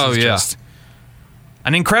mean, this is just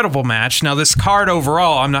an incredible match. Now, this card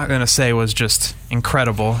overall, I'm not going to say was just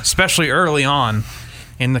incredible, especially early on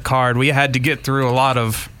in the card. We had to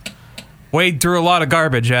wade through a lot of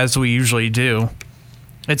garbage, as we usually do.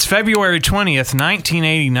 It's February 20th,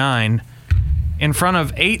 1989, in front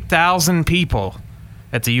of 8,000 people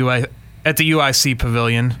at the UIC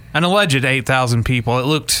Pavilion. An alleged 8,000 people. It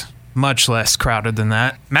looked much less crowded than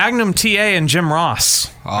that. Magnum TA and Jim Ross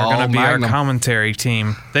are going to be our commentary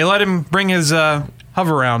team. They let him bring his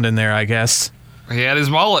hover round in there, I guess. He had his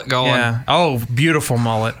mullet going. Yeah. Oh, beautiful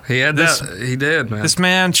mullet. He had that. He did, man. This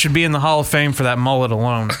man should be in the Hall of Fame for that mullet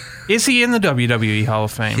alone. Is he in the WWE Hall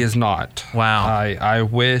of Fame? He is not. Wow. I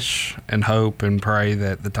wish and hope and pray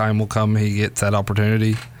that the time will come he gets that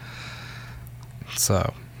opportunity.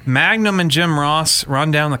 So, Magnum and Jim Ross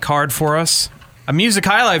run down the card for us. A music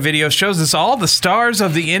highlight video shows us all the stars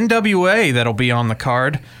of the NWA that'll be on the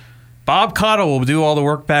card. Bob Caudle will do all the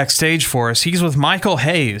work backstage for us. He's with Michael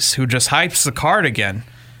Hayes, who just hypes the card again.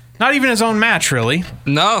 Not even his own match, really.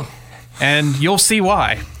 No. And you'll see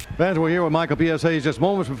why. Fans, we're here with Michael P.S. Hayes just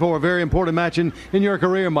moments before a very important match in your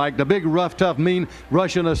career, Mike. The big, rough, tough, mean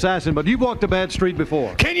Russian assassin. But you've walked a bad street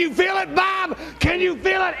before. Can you feel it, Bob? Can you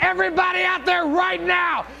feel it? Everybody out there right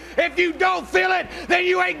now. If you don't feel it, then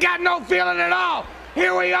you ain't got no feeling at all.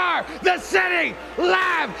 Here we are, the setting,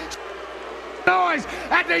 live noise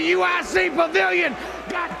at the UIC Pavilion.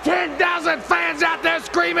 Got 10,000 fans out there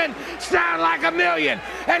screaming, sound like a million.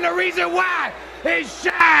 And the reason why is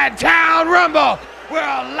Chi-Town Rumble, where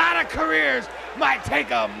a lot of careers might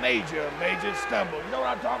take a major stumble. You know what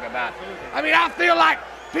I'm talking about? I mean, I feel like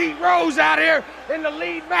Pete Rose out here in the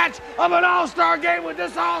lead match of an all-star game with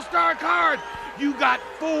this all-star card. You got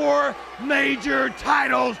 4 major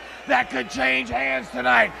titles that could change hands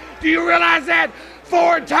tonight. Do you realize that?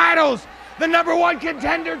 4 titles. The #1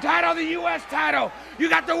 contender title, the U.S. title. You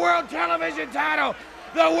got the World Television title,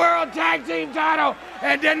 the World Tag Team title,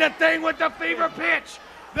 and then the thing with the fever pitch,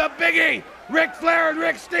 the biggie, Ric Flair and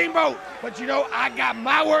Rick Steamboat. But you know, I got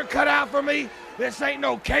my work cut out for me. This ain't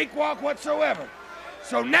no cakewalk whatsoever.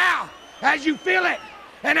 So now, as you feel it,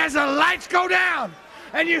 and as the lights go down,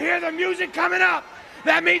 and you hear the music coming up,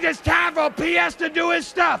 that means it's time for PS to do his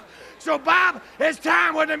stuff. So Bob, it's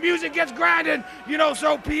time when the music gets grinding, you know,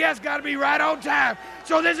 so PS got to be right on time.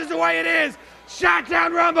 So this is the way it is.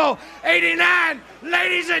 Chi-Town Rumble 89,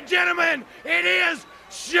 ladies and gentlemen, it is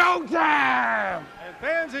showtime. And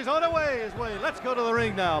fans, he's on his way. Let's go to the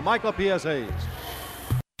ring now. Michael P.S. Hayes.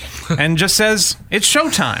 And just says, it's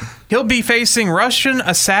showtime. He'll be facing Russian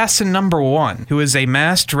Assassin #1, who is a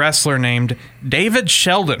masked wrestler named David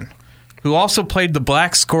Sheldon, who also played the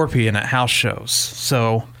Black Scorpion at house shows.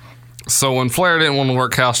 So when Flair didn't want to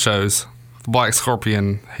work house shows, the Black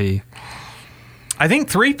Scorpion, I think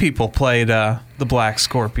 3 people played the Black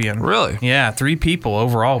Scorpion. Really? Yeah, 3 people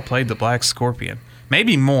overall played the Black Scorpion.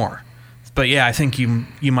 Maybe more. But yeah, I think you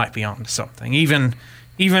might be onto something. Even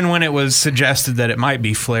when it was suggested that it might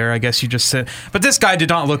be Flair, I guess you just said. But this guy did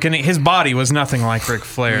not look in it. His body was nothing like Ric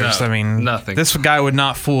Flair's. No, I mean, nothing. This guy would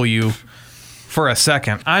not fool you for a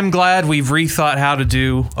second. I'm glad we've rethought how to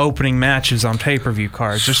do opening matches on pay-per-view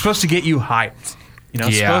cards. They're supposed to get you hyped. You know,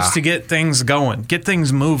 supposed to get things going, get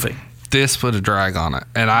things moving. This put a drag on it.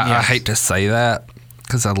 And I hate to say that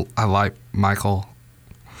because I like Michael.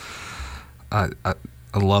 I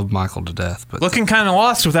love Michael to death. But Looking kind of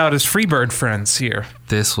lost without his Freebird friends here.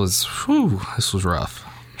 this was rough.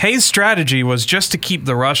 Hayes' strategy was just to keep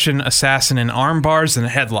the Russian assassin in arm bars and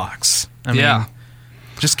headlocks. I mean,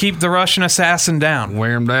 just keep the Russian assassin down.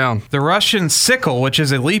 Wear him down. The Russian sickle, which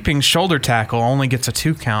is a leaping shoulder tackle, only gets a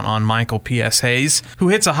 2 count on Michael P.S. Hayes, who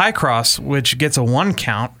hits a high cross, which gets a 1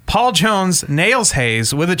 count. Paul Jones nails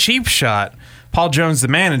Hayes with a cheap shot. Paul Jones, the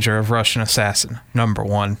manager of Russian Assassin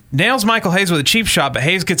 #1, nails Michael Hayes with a cheap shot, but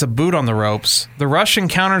Hayes gets a boot on the ropes. The Russian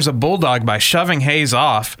counters a bulldog by shoving Hayes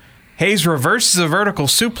off. Hayes reverses a vertical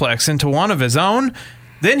suplex into one of his own.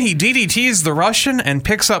 Then he DDTs the Russian and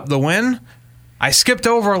picks up the win. I skipped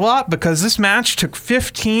over a lot because this match took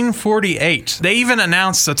 15:48. They even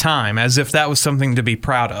announced the time as if that was something to be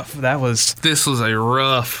proud of. This was a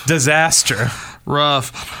rough disaster.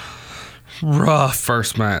 Rough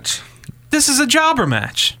first match. This is a jobber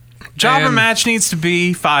match. Jobber match needs to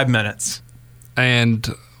be 5 minutes. And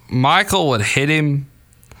Michael would hit him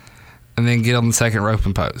and then get on the second rope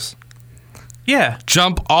and pose. Yeah.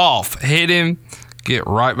 Jump off, hit him, get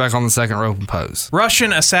right back on the second rope and pose.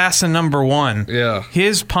 Russian Assassin #1. Yeah.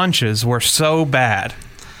 His punches were so bad.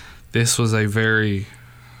 This was a very,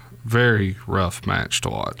 very rough match to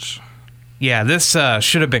watch. Yeah, this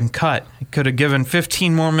should have been cut. It could have given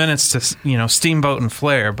 15 more minutes to, Steamboat and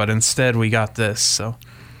Flair, but instead we got this. So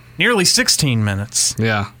nearly 16 minutes.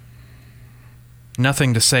 Yeah.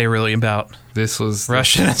 Nothing to say really about this was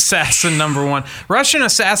Russian Assassin #1. Russian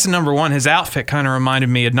Assassin #1, his outfit kind of reminded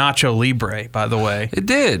me of Nacho Libre, by the way. It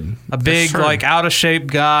did. A big, out of shape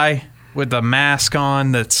guy with a mask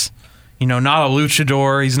on that's, not a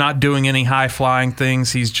luchador. He's not doing any high flying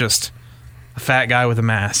things. He's just a fat guy with a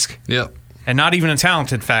mask. Yep. And not even a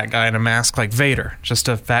talented fat guy in a mask like Vader, just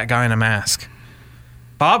a fat guy in a mask.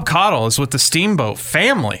 Bob Caudle is with the Steamboat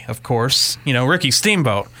family, of course. Ricky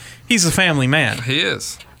Steamboat. He's a family man. He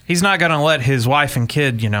is. He's not going to let his wife and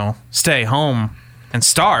kid, stay home and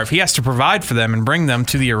starve. He has to provide for them and bring them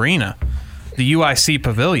to the arena, the UIC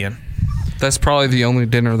pavilion. That's probably the only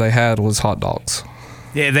dinner they had was hot dogs.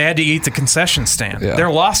 Yeah, they had to eat the concession stand. Yeah.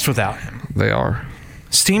 They're lost without him. They are.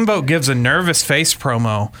 Steamboat gives a nervous face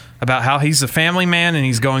promo about how he's a family man and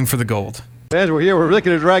he's going for the gold. Fans, we're here with Ricky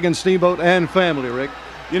the Dragon, Steamboat, and family, Rick.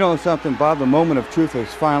 You know something, Bob? The moment of truth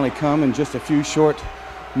has finally come in just a few short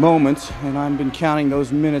moments, and I've been counting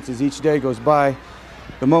those minutes as each day goes by.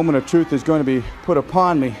 The moment of truth is going to be put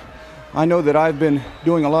upon me. I know that I've been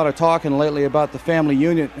doing a lot of talking lately about the family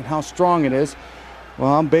unit and how strong it is.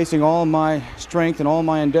 Well, I'm basing all my strength and all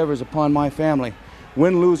my endeavors upon my family.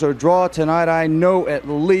 Win, lose, or draw tonight, I know at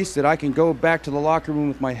least that I can go back to the locker room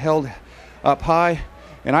with my head up high.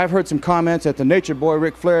 And I've heard some comments that the Nature Boy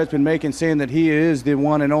Ric Flair has been making, saying that he is the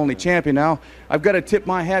one and only champion now. I've got to tip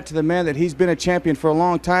my hat to the man that he's been a champion for a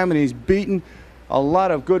long time, and he's beaten a lot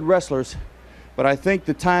of good wrestlers. But I think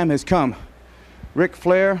the time has come. Ric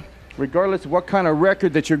Flair, regardless of what kind of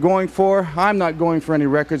record that you're going for. I'm not going for any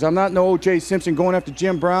records. I'm not no O.J. Simpson going after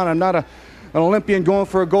Jim Brown. I'm not an Olympian going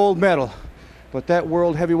for a gold medal. But that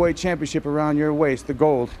World Heavyweight Championship around your waist, the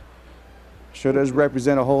gold, sure does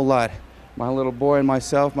represent a whole lot. My little boy and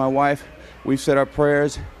myself, my wife, we've said our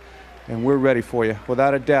prayers, and we're ready for you,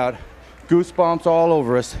 without a doubt. Goosebumps all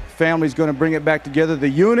over us. Family's going to bring it back together. The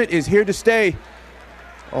unit is here to stay.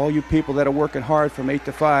 All you people that are working hard from 8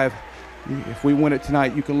 to 5, if we win it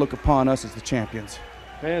tonight, you can look upon us as the champions.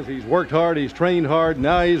 Fans, he's worked hard, he's trained hard,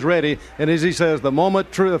 now he's ready. And as he says, the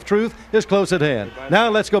moment of truth is close at hand. Now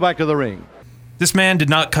let's go back to the ring. This man did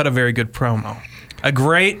not cut a very good promo. A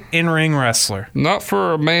great in-ring wrestler. Not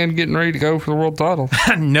for a man getting ready to go for the world title.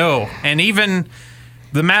 No. And even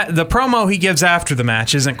the promo he gives after the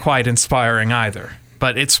match isn't quite inspiring either.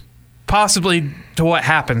 But it's possibly to what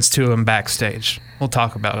happens to him backstage. We'll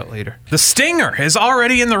talk about it later. The Stinger is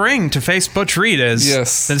already in the ring to face Butch Reed,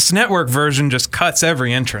 as this network version just cuts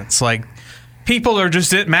every entrance. Like, people are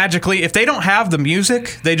just magically, if they don't have the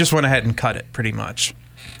music, they just went ahead and cut it, pretty much.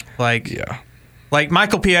 Like, like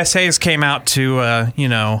Michael P.S. Hayes came out to,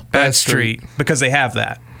 Bad Street because they have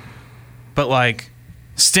that. But, like,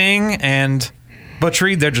 Sting and Butch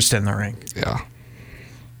Reed, they're just in the ring. Yeah.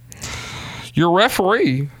 Your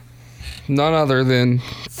referee, none other than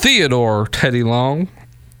Theodore Teddy Long.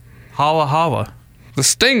 Holla holla. The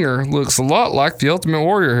Stinger looks a lot like the Ultimate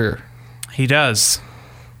Warrior here. He does.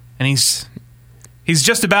 And he's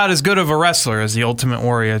just about as good of a wrestler as the Ultimate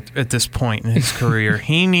Warrior at this point in his career.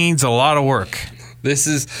 He needs a lot of work.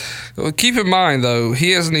 Keep in mind, though,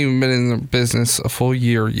 he hasn't even been in the business a full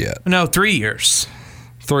year yet. No, 3 years.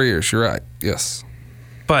 3 years, you're right, yes.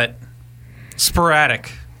 But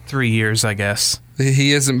sporadic 3 years, I guess.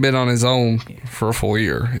 He hasn't been on his own for a full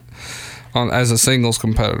year as a singles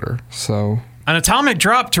competitor. So an atomic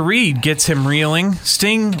drop to Reed gets him reeling.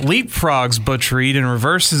 Sting leapfrogs Butch Reed and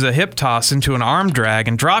reverses a hip toss into an arm drag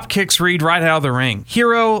and drop kicks Reed right out of the ring.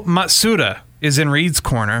 Hiro Matsuda is in Reed's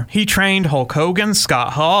corner. He trained Hulk Hogan,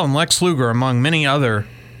 Scott Hall, and Lex Luger, among many other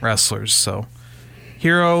wrestlers. So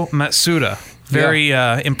Hiro Matsuda, very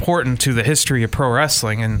important to the history of pro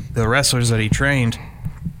wrestling and the wrestlers that he trained.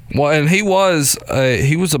 Well, and he was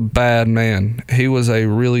a bad man. He was a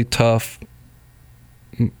really tough,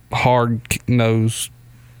 hard-nosed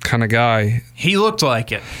kind of guy. He looked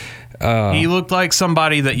like it. He looked like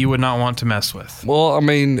somebody that you would not want to mess with. Well, I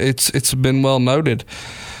mean, it's been well noted.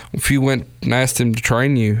 If you went and asked him to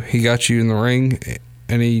train you, he got you in the ring,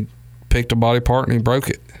 and he picked a body part and he broke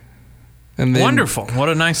it. And then, wonderful. What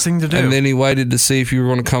a nice thing to do. And then he waited to see if you were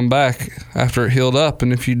going to come back after it healed up.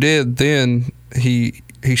 And if you did, then he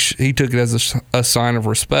took it as a sign of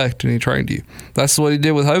respect, and he trained you. That's what he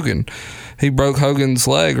did with Hogan. He broke Hogan's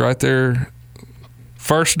leg right there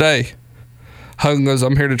first day. Hogan goes,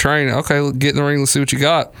 I'm here to train. Okay, get in the ring. Let's see what you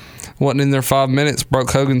got. Wasn't in there 5 minutes, broke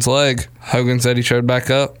Hogan's leg. Hogan said he showed back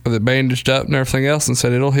up with it bandaged up and everything else and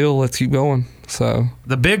said, it'll heal. Let's keep going. So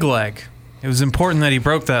the big leg. It was important that he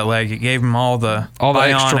broke that leg. It gave him all the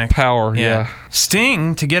extra power. Yeah.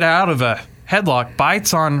 Sting, to get out of a headlock,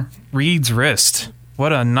 bites on Reed's wrist.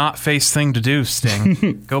 What a not-face thing to do,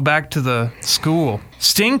 Sting. Go back to the school.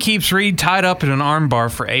 Sting keeps Reed tied up in an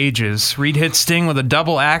armbar for ages. Reed hits Sting with a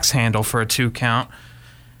double axe handle for a 2 count.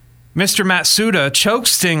 Mr. Matsuda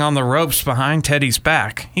chokes Sting on the ropes behind Teddy's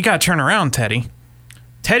back. You gotta turn around, Teddy.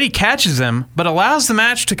 Teddy catches him, but allows the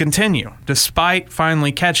match to continue, despite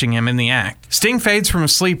finally catching him in the act. Sting fades from a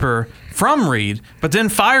sleeper from Reed, but then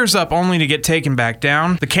fires up only to get taken back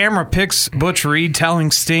down. The camera picks Butch Reed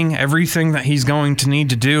telling Sting everything that he's going to need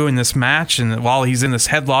to do in this match, and while he's in this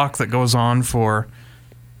headlock that goes on for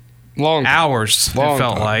hours, it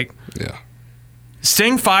felt like. Yeah.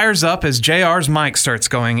 Sting fires up as JR's mic starts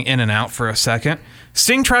going in and out for a second.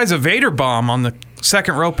 Sting tries a Vader bomb on the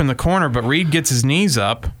second rope in the corner, but Reed gets his knees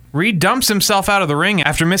up. Reed dumps himself out of the ring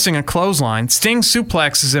after missing a clothesline. Sting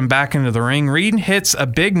suplexes him back into the ring. Reed hits a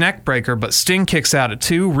big neck breaker, but Sting kicks out at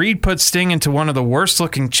 2. Reed puts Sting into one of the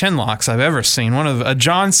worst-looking chin locks I've ever seen. One of a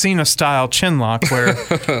John Cena-style chin lock where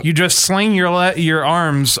you just sling your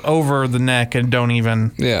arms over the neck and don't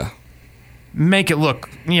even... make it look,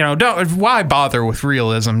 why bother with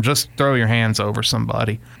realism? Just throw your hands over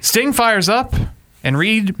somebody. Sting fires up, and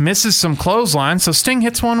Reed misses some clotheslines, so Sting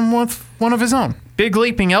hits one with one of his own. Big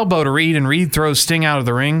leaping elbow to Reed, and Reed throws Sting out of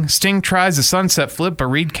the ring. Sting tries a sunset flip, but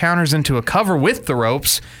Reed counters into a cover with the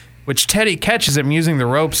ropes, which Teddy catches him using the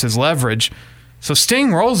ropes as leverage. So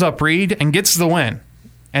Sting rolls up Reed and gets the win.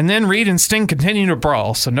 And then Reed and Sting continue to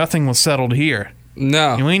brawl, so nothing was settled here.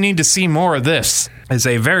 No. And we need to see more of this. It's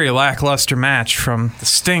a very lackluster match from the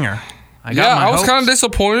Stinger. I was kind of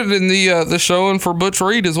disappointed in the showing for Butch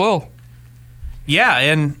Reed as well. Yeah,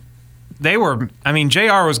 and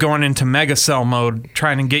JR was going into mega cell mode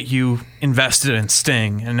trying to get you invested in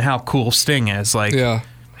Sting and how cool Sting is.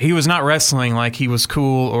 He was not wrestling like he was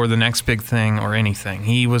cool or the next big thing or anything.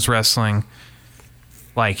 He was wrestling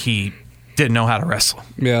like he didn't know how to wrestle,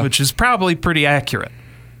 which is probably pretty accurate.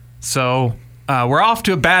 So we're off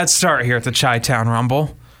to a bad start here at the Chi-Town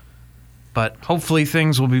Rumble, but hopefully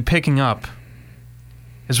things will be picking up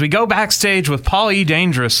as we go backstage with Paul E.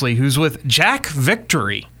 Dangerously, who's with Jack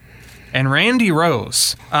Victory and Randy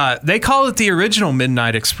Rose. They call it the original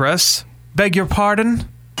Midnight Express. Beg your pardon?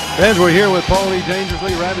 Fans, we're here with Paul E.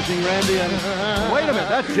 Dangerously, Ravishing Randy, and wait a minute,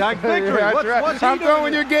 that's Jack Victory. What's he I'm doing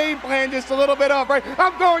throwing your game plan just a little bit off, right?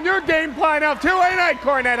 I'm throwing your game plan off too, ain't I,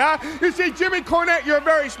 Cornette, huh? You see, Jimmy Cornette, you're a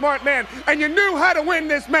very smart man, and you knew how to win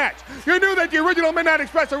this match. You knew that the original Midnight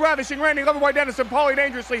Express of Ravishing Randy, Loverboy Dennis, and Paul E.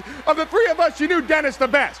 Dangerously, of the three of us, you knew Dennis the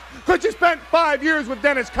best. Because you spent 5 years with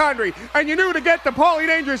Dennis Condrey, and you knew to get to Paul E.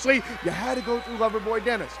 Dangerously, you had to go through Loverboy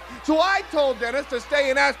Dennis. So I told Dennis to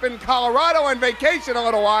stay in Aspen, Colorado on vacation a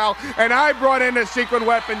little while, and I brought in a secret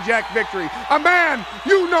weapon, Jack Victory. A man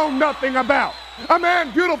you know nothing about. A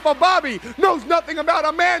man beautiful Bobby knows nothing about.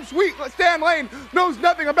 A man sweet Stan Lane knows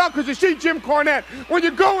nothing about, because you see, Jim Cornette, when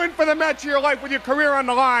you go in for the match of your life with your career on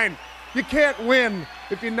the line, you can't win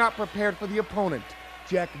if you're not prepared for the opponent.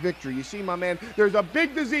 Jack Victory. You see, my man, there's a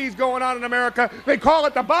big disease going on in America. They call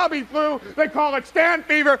it the Bobby flu. They call it Stan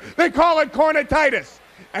fever. They call it cornetitis.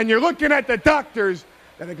 And you're looking at the doctors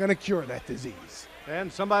that are going to cure that disease.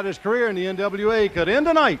 And somebody's career in the NWA could end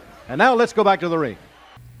tonight. And now let's go back to the ring.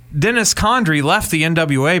 Dennis Condrey left the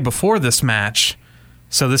NWA before this match,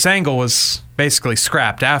 so this angle was basically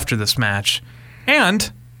scrapped after this match.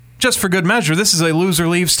 And, just for good measure, this is a loser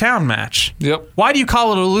leaves town match. Yep. Why do you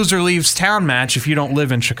call it a loser leaves town match if you don't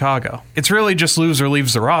live in Chicago? It's really just loser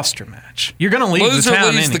leaves the roster match. You're going to leave the town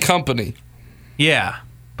Loser leaves anyway. the company. Yeah,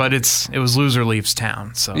 but it was loser leaves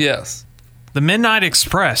town. So yes. The Midnight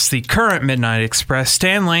Express, the current Midnight Express,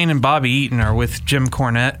 Stan Lane and Bobby Eaton are with Jim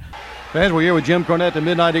Cornette. Fans, we're here with Jim Cornette, the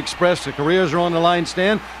Midnight Express. The careers are on the line,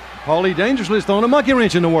 Stan. Paul E. Dangerously is throwing a monkey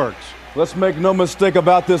wrench in the works. Let's make no mistake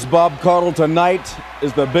about this, Bob Caudle. Tonight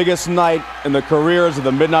is the biggest night in the careers of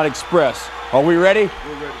the Midnight Express. Are we ready?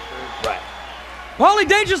 We're ready, sir. Right. Paulie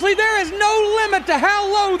Dangerously, there is no limit to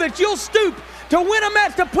how low that you'll stoop to win a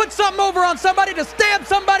match, to put something over on somebody, to stab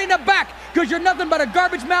somebody in the back, because you're nothing but a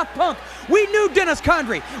garbage mouth punk. We knew Dennis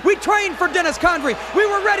Condrey. We trained for Dennis Condrey. We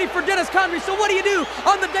were ready for Dennis Condrey. So what do you do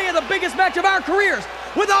on the day of the biggest match of our careers,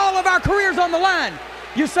 with all of our careers on the line?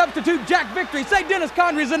 You substitute Jack Victory. Say Dennis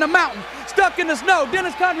Condrey's in the mountain, stuck in the snow.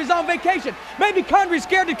 Dennis Condrey's on vacation. Maybe Condrey's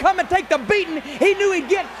scared to come and take the beating he knew he'd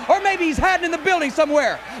get, or maybe he's hiding in the building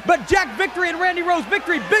somewhere. But Jack Victory and Randy Rose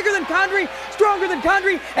Victory, bigger than Condrey, stronger than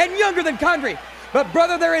Condrey, and younger than Condrey. But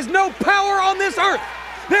brother, there is no power on this earth.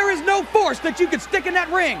 There is no force that you could stick in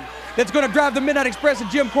that ring that's going to drive the Midnight Express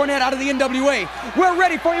and Jim Cornette out of the NWA. We're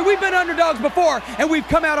ready for you. We've been underdogs before, and we've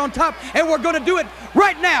come out on top, and we're going to do it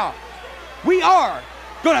right now. We are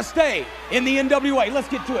going to stay in the NWA. Let's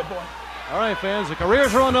get to it, boy. All right, fans, the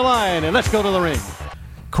careers are on the line, and let's go to the ring.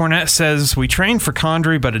 Cornette says, we trained for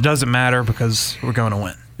Condrey, but it doesn't matter because we're going to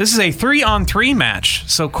win. This is a 3-on-3 match,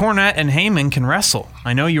 so Cornette and Heyman can wrestle.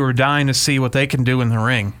 I know you were dying to see what they can do in the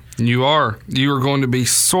ring. You are. You are going to be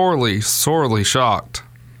sorely, sorely shocked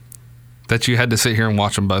that you had to sit here and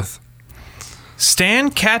watch them both.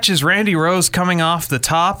 Stan catches Randy Rose coming off the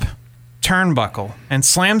top turnbuckle and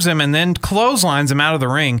slams him and then clotheslines him out of the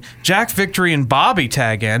ring. Jack Victory and Bobby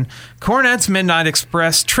tag in. Cornette's Midnight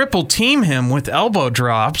Express triple team him with elbow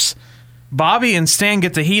drops. Bobby and Stan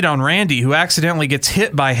get the heat on Randy, who accidentally gets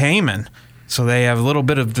hit by Heyman. So they have a little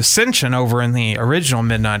bit of dissension over in the original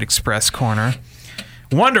Midnight Express corner.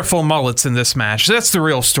 Wonderful mullets in this match. That's the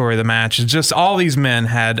real story of the match. It's just all these men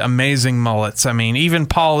had amazing mullets. I mean, even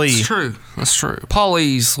Paul E. That's true. That's true. Paul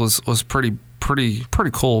E's was pretty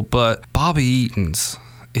cool, but Bobby Eaton's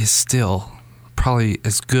is still probably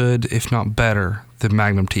as good, if not better, than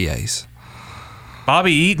Magnum TA's.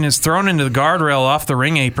 Bobby Eaton is thrown into the guardrail off the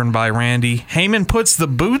ring apron by Randy. Heyman puts the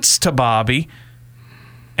boots to Bobby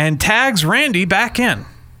and tags Randy back in.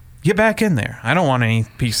 Get back in there. I don't want any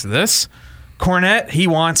piece of this. Cornette, he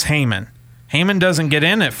wants Heyman. Heyman doesn't get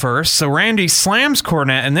in at first, so Randy slams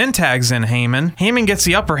Cornette and then tags in Heyman. Heyman gets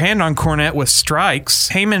the upper hand on Cornette with strikes.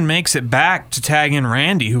 Heyman makes it back to tag in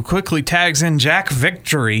Randy, who quickly tags in Jack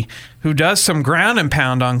Victory, who does some ground and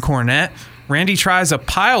pound on Cornette. Randy tries a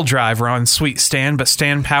pile driver on Sweet Stan, but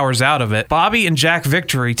Stan powers out of it. Bobby and Jack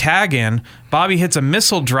Victory tag in. Bobby hits a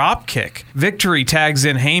missile drop kick. Victory tags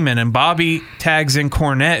in Heyman, and Bobby tags in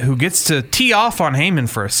Cornette, who gets to tee off on Heyman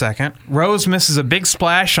for a second. Rose misses a big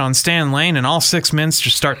splash on Stan Lane, and all 6 men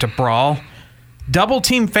just start to brawl. Double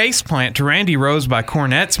team faceplant to Randy Rose by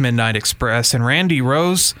Cornette's Midnight Express, and Randy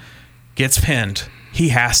Rose gets pinned. He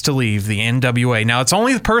has to leave the NWA. Now, it's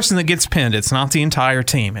only the person that gets pinned. It's not the entire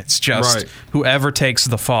team. It's just whoever takes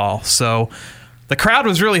the fall. So the crowd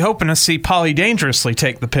was really hoping to see Paulie Dangerously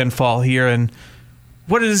take the pinfall here, and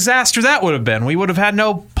what a disaster that would have been. We would have had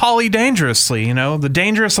no Paulie Dangerously. You know, the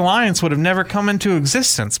Dangerous Alliance would have never come into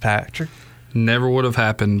existence, Patrick. Never would have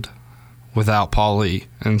happened without Paulie.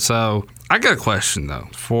 And so I got a question, though.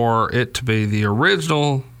 For it to be the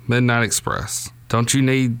original Midnight Express, don't you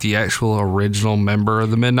need the actual original member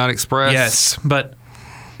of the Midnight Express? Yes, but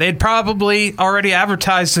they'd probably already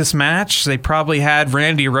advertised this match. They probably had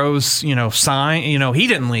Randy Rose, sign. He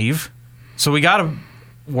didn't leave. So we got to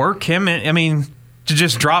work him in. I mean, to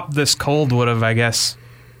just drop this cold would have, I guess,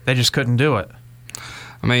 they just couldn't do it.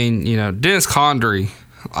 I mean, Dennis Condrey.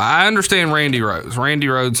 I understand Randy Rhodes. Randy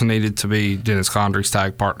Rhodes needed to be Dennis Condrey's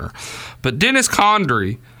tag partner. But Dennis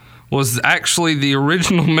Condrey was actually the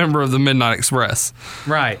original member of the Midnight Express.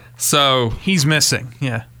 Right. So he's missing,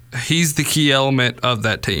 yeah. He's the key element of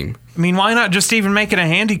that team. I mean, why not just even make it a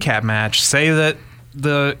handicap match? Say that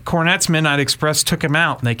the Cornette's Midnight Express took him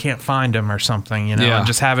out and they can't find him or something, and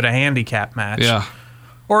just have it a handicap match. Yeah.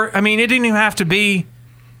 Or, I mean, it didn't even have to be...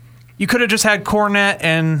 You could have just had Cornette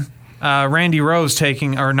and Randy Rose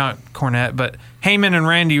taking... Or not Cornette, but Heyman and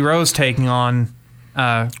Randy Rose taking on...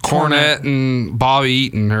 Cornette and Bobby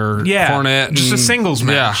Eaton, or Cornette, just a singles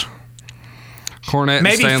match. Yeah, Cornette,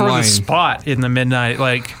 maybe and Stan for Lane. The spot in the Midnight.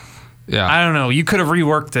 I don't know. You could have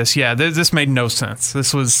reworked this. Yeah, this made no sense.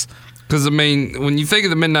 This was because when you think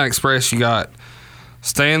of the Midnight Express, you got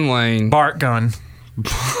Stan Lane, Bart Gunn,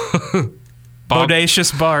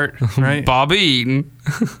 Bodacious Bart, right? Bobby Eaton,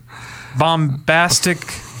 Bombastic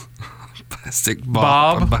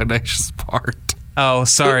Bob, Bodacious Bart. Oh,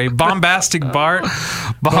 sorry. Bombastic Bart.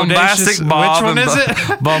 Bombastic Bob. Which one is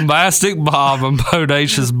it? Bombastic Bob and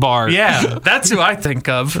Bodacious Bart. Yeah, that's who I think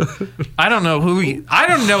of. I don't know who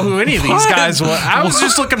any of these guys were. I was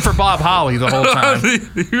just looking for Bob Holly the whole time.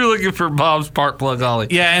 You were looking for Bob's Spark Plug Holly.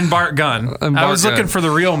 Yeah, and Bart Gunn. I was looking for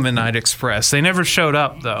the real Midnight Express. They never showed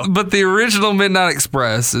up, though. But the original Midnight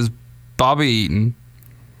Express is Bobby Eaton,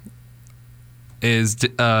 is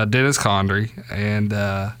Dennis Condrey,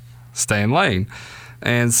 and Stan Lane.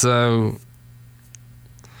 And so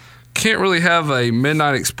can't really have a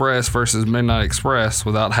Midnight Express versus Midnight Express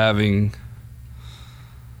without having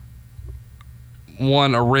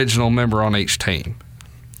one original member on each team.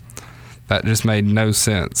 That just made no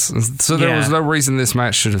sense. So there was no reason this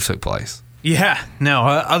match should have took place. Yeah, no,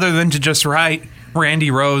 other than to just write Randy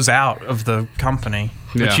Rose out of the company,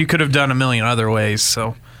 which you could have done a million other ways.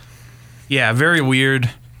 So yeah, very weird.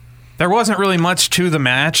 There wasn't really much to the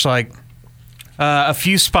match, a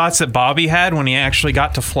few spots that Bobby had when he actually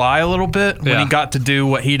got to fly a little bit, when he got to do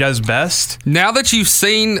what he does best. Now that you've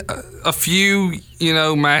seen a few,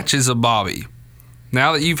 matches of Bobby,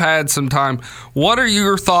 now that you've had some time, what are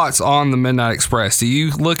your thoughts on the Midnight Express? Do you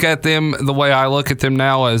look at them the way I look at them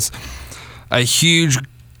now, as a huge,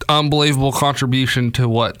 unbelievable contribution to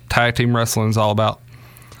what tag team wrestling is all about?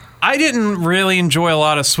 I didn't really enjoy a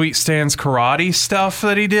lot of Sweet Stan's karate stuff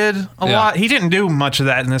that he did a lot. He didn't do much of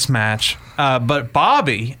that in this match. But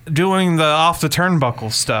Bobby doing the off the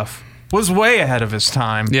turnbuckle stuff was way ahead of his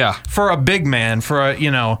time. Yeah. For a big man,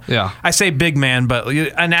 I say big man, but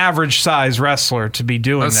an average size wrestler to be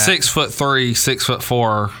doing that. 6'3",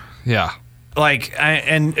 6'4", yeah.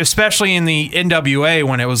 And especially in the NWA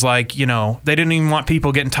when it was they didn't even want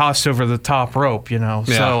people getting tossed over the top rope,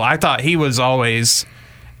 So I thought he was always...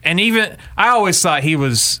 And even, I always thought he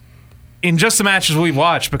was, in just the matches we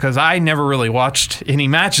watched, because I never really watched any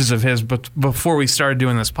matches of his before we started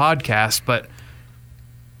doing this podcast, but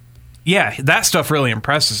yeah, that stuff really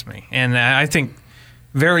impresses me. And I think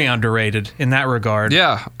very underrated in that regard.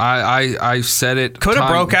 Yeah, I said it. Could have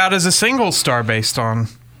broke out as a single star based on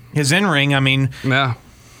his in-ring. I mean,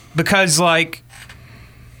 because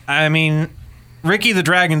Ricky the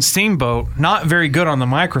Dragon Steamboat, not very good on the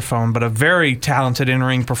microphone, but a very talented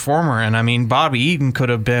in-ring performer. And, Bobby Eaton could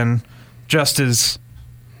have been just as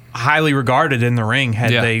highly regarded in the ring had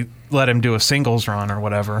they let him do a singles run or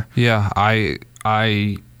whatever. Yeah, I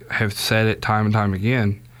have said it time and time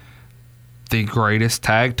again. The greatest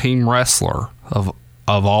tag team wrestler of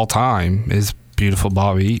all time is beautiful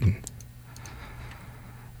Bobby Eaton.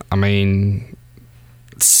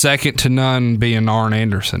 second to none being Arn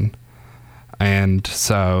Anderson. And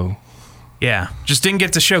so... Yeah, just didn't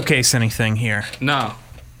get to showcase anything here. No.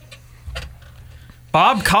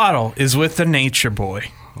 Bob Caudle is with the Nature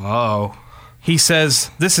Boy. Oh. He says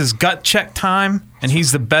this is gut check time, and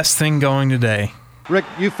he's the best thing going today. Rick,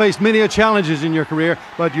 you've faced many challenges in your career,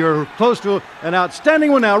 but you're close to an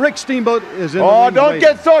outstanding one now. Rick Steamboat is in the ring don't waiting.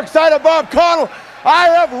 get so excited, Bob Caudle. I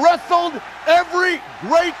have wrestled every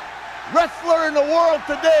great wrestler in the world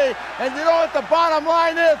today, and you know what the bottom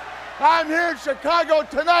line is? I'm here in Chicago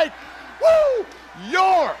tonight. Woo!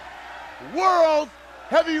 Your world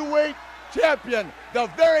heavyweight champion, the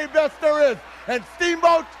very best there is. And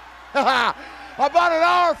Steamboat, about an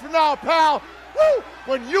hour from now, pal, woo!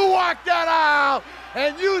 When you walk that aisle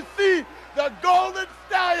and you see the Golden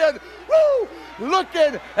Stallion, woo!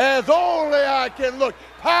 Looking as only I can look.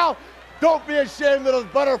 Pal, don't be ashamed of those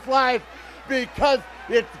butterflies because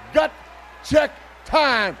it's gut check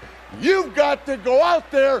time. You've got to go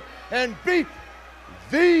out there and beat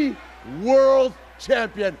the world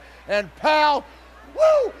champion. And pal,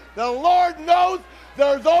 woo, the Lord knows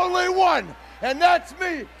there's only one, and that's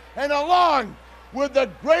me. And along with the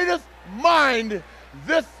greatest mind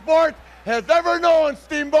this sport has ever known,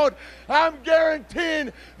 Steamboat, I'm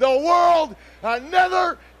guaranteeing the world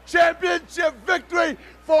another championship victory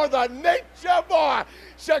for the Nature Boy.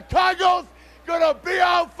 Chicago's gonna be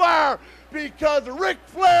on fire because Ric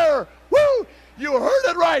Flair, woo, you heard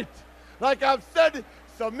it right. Like I've said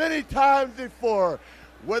so many times before,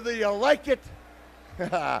 whether you like it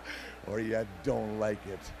or you don't like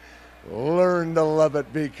it, learn to love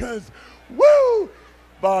it because, woo,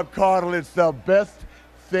 Bob Caudle, it's the best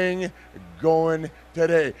thing going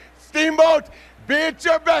today. Steamboat, be at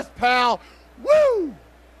your best, pal. Woo!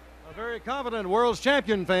 A very confident world's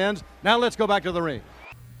champion, fans. Now let's go back to the ring.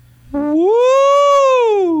 Woo!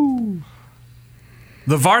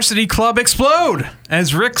 The Varsity Club explode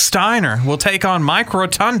as Rick Steiner will take on Mike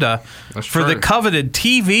Rotunda for the coveted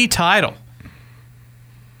TV title.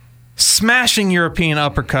 Smashing European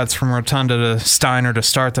uppercuts from Rotunda to Steiner to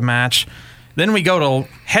start the match. Then we go to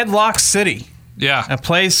Headlock City. Yeah. A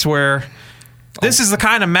place where this is the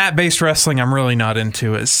kind of mat-based wrestling I'm really not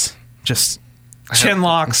into. Is just chin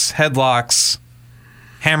locks, headlocks,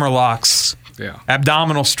 hammer locks,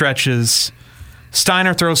 abdominal stretches.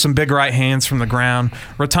 Steiner throws some big right hands from the ground.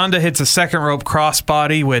 Rotunda hits a second rope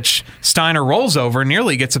crossbody, which Steiner rolls over and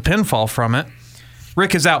nearly gets a pinfall from it.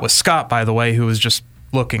 Rick is out with Scott, by the way, who was just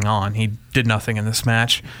looking on. He did nothing in this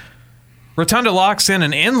match. Rotunda locks in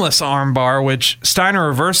an endless armbar, which Steiner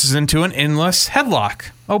reverses into an endless headlock.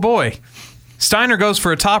 Oh boy. Steiner goes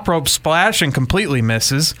for a top rope splash and completely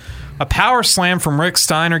misses. A power slam from Rick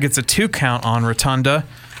Steiner gets a 2 count on Rotunda.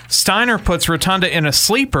 Steiner puts Rotunda in a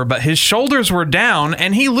sleeper, but his shoulders were down,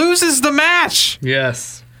 and he loses the match.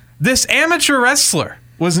 Yes. This amateur wrestler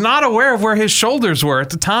was not aware of where his shoulders were at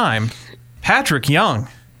the time. Patrick Young,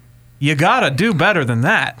 you gotta do better than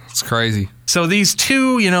that. It's crazy. So these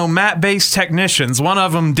two, mat-based technicians, one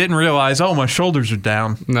of them didn't realize, my shoulders are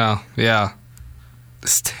down. No, yeah.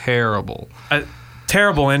 It's terrible. A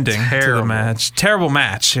terrible ending to the match. Terrible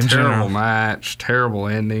match in general. Terrible match, terrible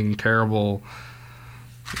ending, terrible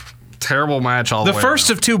match all the way The first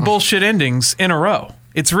around. of 2 bullshit endings in a row.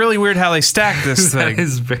 It's really weird how they stack this thing. That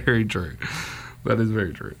is very true. That is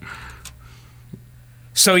very true.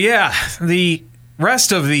 So yeah, the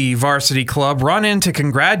rest of the Varsity Club run in to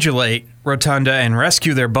congratulate Rotunda and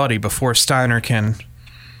rescue their buddy before Steiner can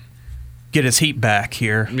get his heat back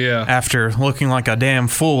here. Yeah. After looking like a damn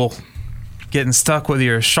fool, getting stuck with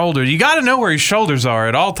your shoulders. You got to know where your shoulders are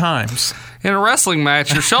at all times. In a wrestling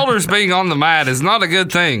match, your shoulders being on the mat is not a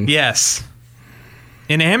good thing. Yes.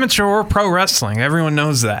 In amateur or pro wrestling, everyone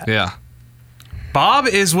knows that. Yeah. Bob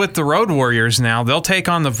is with the Road Warriors now. They'll take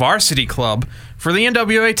on the Varsity Club for the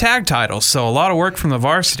NWA tag titles. So a lot of work from the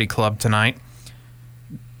Varsity Club tonight.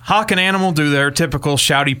 Hawk and Animal do their typical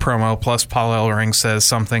shouty promo, plus Paul Ellering says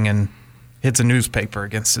something and hits a newspaper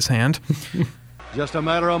against his hand. Just a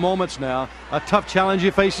matter of moments now. A tough challenge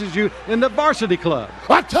faces you in the Varsity Club.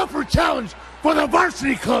 A tougher challenge for the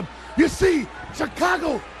Varsity Club. You see,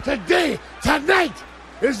 Chicago today, tonight,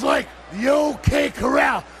 is like the OK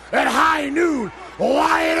Corral at high noon.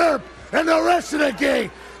 Wyatt Earp and the rest of the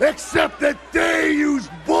gang, except that they use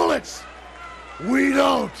bullets. We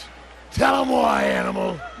don't. Tell them why,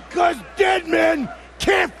 Animal. Because dead men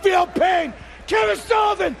can't feel pain. Kevin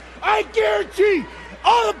Sullivan, I guarantee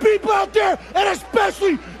all the people out there, and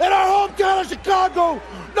especially in our hometown of Chicago,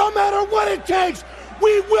 no matter what it takes,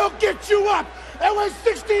 we will get you up. And when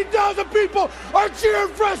 16,000 people are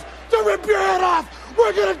cheering for us to rip your head off,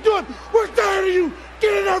 we're going to do it. We're tired of you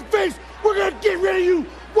getting in our face We're going to get rid of you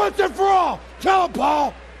once and for all. Tell him,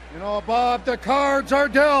 Paul. You know, Bob, the cards are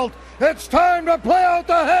dealt. It's time to play out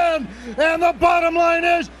the hand. And the bottom line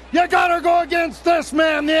is, you gotta go against this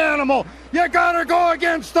man, the animal. You gotta go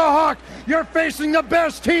against the Hawk. You're facing the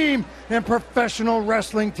best team in professional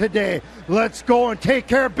wrestling today. Let's go and take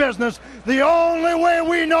care of business the only way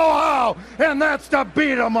we know how, and that's to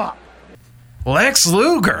beat him up. Lex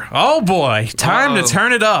Luger. Oh, boy. Time to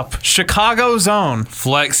turn it up. Chicago's own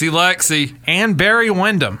Flexi Lexi and Barry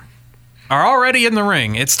Windham are already in the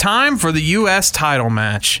ring. It's time for the U.S. title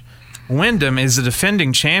match. Windham is the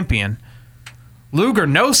defending champion. Luger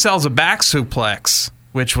no-sells a back suplex,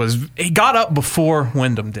 which was... He got up before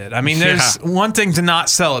Windham did. I mean, there's one thing to not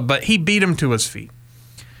sell it, but he beat him to his feet.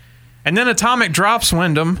 And then Atomic drops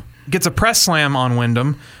Windham, gets a press slam on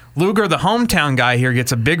Windham. Luger, the hometown guy here,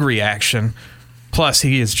 gets a big reaction. Plus,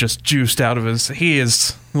 he is just juiced out of his... He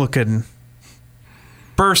is looking...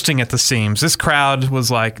 bursting at the seams. This crowd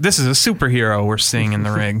was like, this is a superhero we're seeing in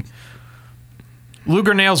the ring.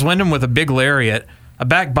 Luger nails Windham with a big lariat, a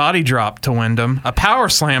back body drop to Windham, a power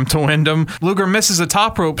slam to Windham. Luger misses a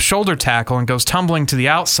top rope shoulder tackle and goes tumbling to the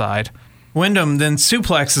outside. Windham then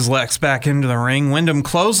suplexes Lex back into the ring. Windham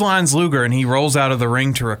clotheslines Luger and he rolls out of the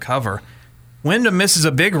ring to recover. Windham misses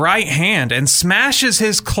a big right hand and smashes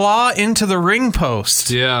his claw into the ring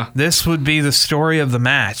post. Yeah. This would be the story of the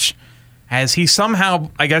match, as he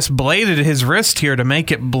somehow, I guess, bladed his wrist here to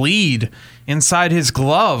make it bleed inside his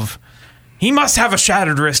glove. He must have a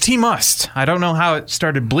shattered wrist. He must. I don't know how it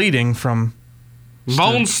started bleeding from...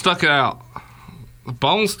 Bone stuck out. The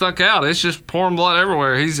bone stuck out. It's just pouring blood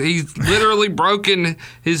everywhere. He's literally broken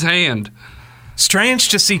his hand. Strange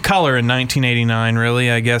to see color in 1989, really,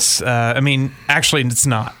 I guess. I mean, actually, it's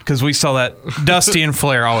not, because we saw that Dusty and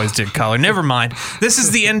Flair always did color. Never mind. This is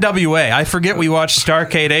the NWA. I forget we watched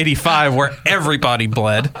Starrcade 85, where everybody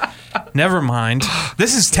bled. Never mind.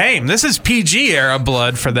 This is tame. This is PG era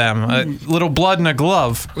blood for them. A little blood in a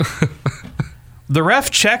glove. The ref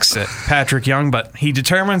checks it, Patrick Young, but he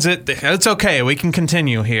determines it's okay. We can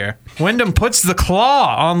continue here. Windham puts the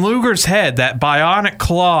claw on Luger's head, that bionic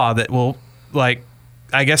claw that will... like,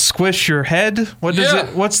 I guess, squish your head? What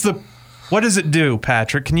does it do,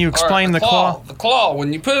 Patrick? Can you explain the claw? The claw,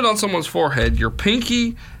 when you put it on someone's forehead, your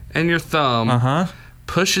pinky and your thumb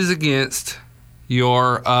pushes against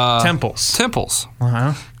your temples,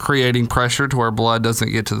 creating pressure to where blood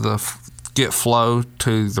doesn't get flow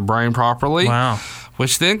to the brain properly. Wow.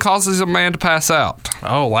 Which then causes a man to pass out.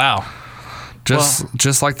 Oh, wow.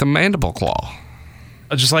 Just like the mandible claw.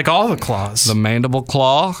 Just like all the claws. The mandible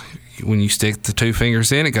claw, when you stick the two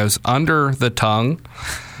fingers in, it goes under the tongue.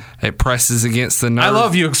 It presses against the nerve. I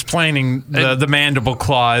love you explaining the mandible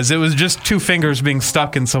claws. It was just two fingers being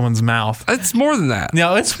stuck in someone's mouth. It's more than that.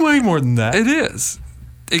 No, it's way more than that. It is.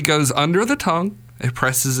 It goes under the tongue. It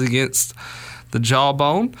presses against the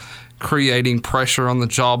jawbone, creating pressure on the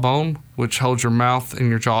jawbone, which holds your mouth and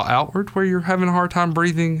your jaw outward, where you're having a hard time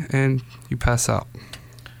breathing and you pass out.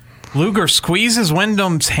 Luger squeezes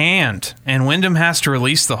Windham's hand, and Windham has to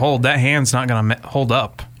release the hold. That hand's not going to hold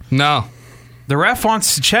up. No. The ref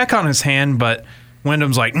wants to check on his hand, but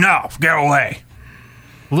Windham's like, no, get away.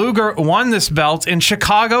 Luger won this belt in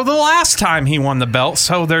Chicago the last time he won the belt,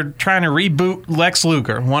 so they're trying to reboot Lex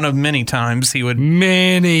Luger. One of many times he would...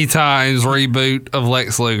 Many times reboot of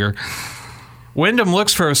Lex Luger. Windham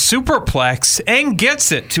looks for a superplex and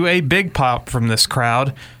gets it to a big pop from this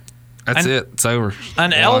crowd. That's it. It's over.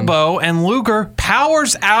 An elbow, and Luger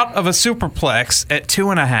powers out of a superplex at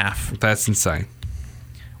 2.5. That's insane.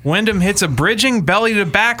 Windham hits a bridging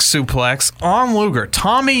belly-to-back suplex on Luger.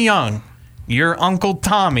 Tommy Young, your Uncle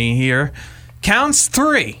Tommy here, counts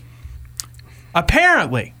 3.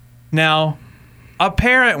 Apparently,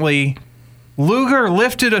 Luger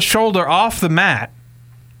lifted a shoulder off the mat.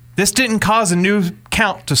 This didn't cause a new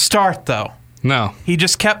count to start, though. No. He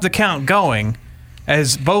just kept the count going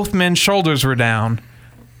as both men's shoulders were down.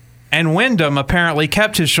 And Windham apparently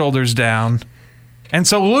kept his shoulders down. And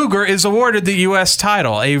so Luger is awarded the U.S.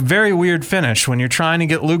 title. A very weird finish when you're trying to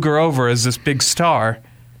get Luger over as this big star.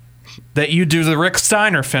 That you do the Rick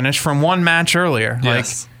Steiner finish from one match earlier.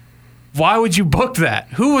 Yes. Like, why would you book that?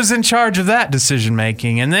 Who was in charge of that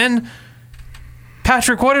decision-making? And then,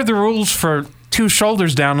 Patrick, what are the rules for 2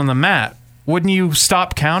 shoulders down on the mat? Wouldn't you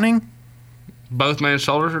stop counting? Both men's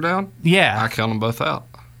shoulders are down? Yeah. I count them both out.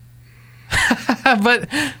 But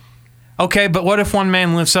what if one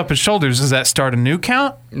man lifts up his shoulders? Does that start a new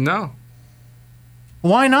count? No.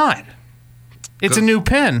 Why not? It's a new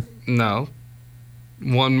pin. No.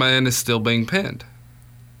 One man is still being pinned.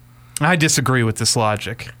 I disagree with this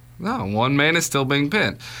logic. No, one man is still being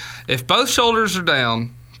pinned. If both shoulders are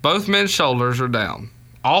down, Both men's shoulders are down.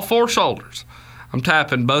 All 4 shoulders. I'm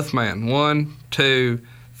tapping both men. 1, 2,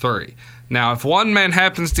 3. Now, if one man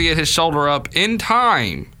happens to get his shoulder up in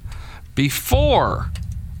time before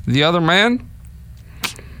the other man,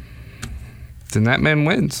 then that man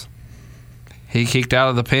wins. He kicked out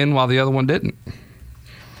of the pin while the other one didn't.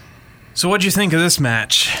 So what'd you think of this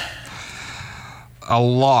match? A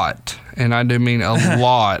lot, and I do mean a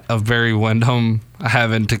lot, of Barry Windham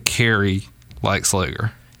having to carry Lex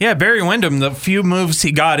Luger. Yeah, Barry Windham, the few moves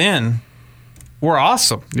he got in were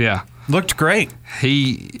awesome. Yeah. Looked great.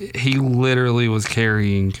 He literally was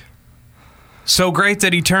carrying. So great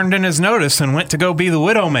that he turned in his notice and went to go be the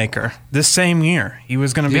Widowmaker this same year. He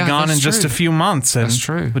was going to be gone in just a few months. And that's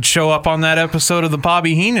true. Would show up on that episode of the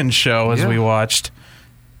Bobby Heenan show as we watched.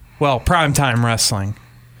 Well, primetime wrestling.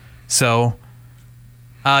 So,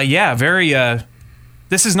 very...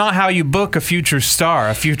 this is not how you book a future star,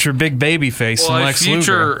 a future big baby face in Lex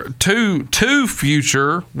Luger. Two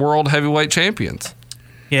future world heavyweight champions.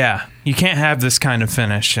 Yeah, you can't have this kind of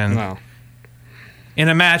finish in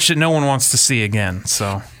a match that no one wants to see again.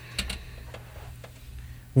 So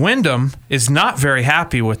Windham is not very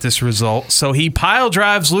happy with this result, so he pile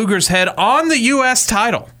drives Luger's head on the U.S.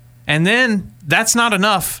 title. And then, that's not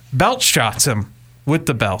enough, belt shots him with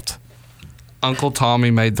the belt. Uncle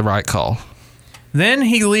Tommy made the right call. Then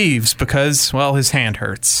he leaves because, well, his hand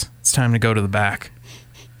hurts. It's time to go to the back.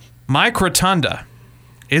 Mike Rotunda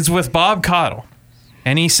is with Bob Caudle,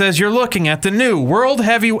 and he says, you're looking at the new world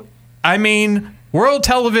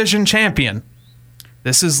television champion.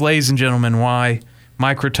 This is, ladies and gentlemen, why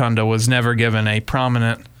Mike Rotunda was never given a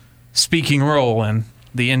prominent speaking role in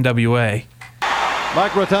the NWA.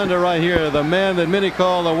 Mike Rotunda right here, the man that many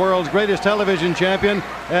call the world's greatest television champion,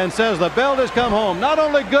 and says the belt has come home. Not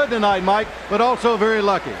only good tonight, Mike, but also very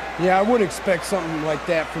lucky. Yeah, I would expect something like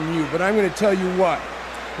that from you, but I'm going to tell you what.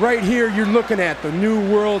 Right here, you're looking at the new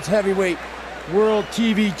world's heavyweight world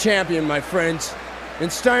TV champion, my friends. And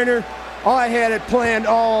Steiner, I had it planned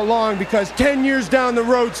all along because 10 years down the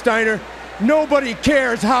road, Steiner, nobody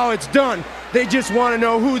cares how it's done. They just want to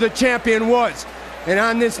know who the champion was. And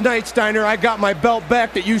on this night, Steiner, I got my belt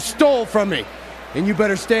back that you stole from me. And you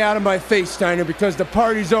better stay out of my face, Steiner, because the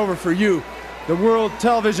party's over for you. The world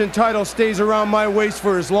television title stays around my waist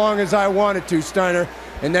for as long as I want it to, Steiner.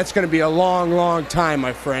 And that's going to be a long, long time,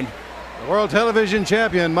 my friend. The world television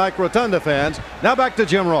champion, Mike Rotunda, fans. Now back to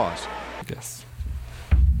Jim Ross. Yes.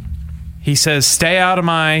 He says, stay out of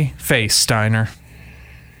my face, Steiner.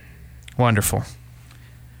 Wonderful.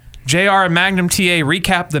 JR and Magnum TA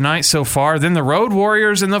recap the night so far. Then the Road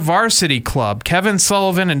Warriors and the Varsity Club. Kevin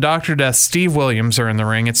Sullivan and Dr. Death Steve Williams are in the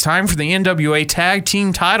ring. It's time for the NWA Tag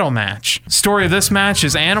Team title match. Story of this match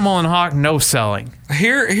is Animal and Hawk no-selling.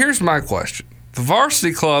 Here's my question. The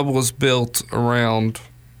Varsity Club was built around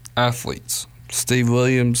athletes. Steve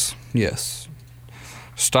Williams, yes.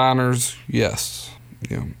 Steiner's, yes.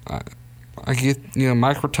 I get,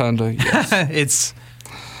 Mike Rotunda, yes. It's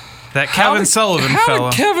that Kevin Sullivan fella. How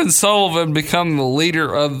did Kevin Sullivan become the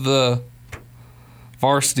leader of the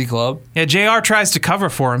Varsity Club? Yeah, JR tries to cover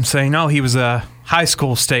for him, saying, no, he was a high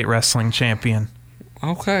school state wrestling champion.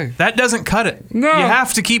 Okay. That doesn't cut it. No. You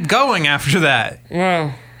have to keep going after that.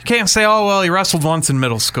 Well, you can't say, oh, well, he wrestled once in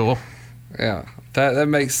middle school. Yeah, that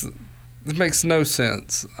makes no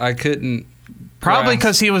sense. I couldn't. Probably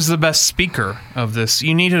because he was the best speaker of this.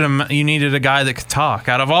 You needed a guy that could talk.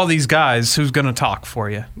 Out of all these guys, who's going to talk for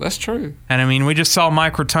you? That's true. And I mean, we just saw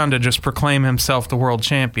Mike Rotunda just proclaim himself the world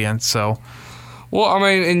champion. So, well, I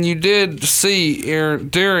mean, and you did see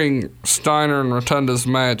during Steiner and Rotunda's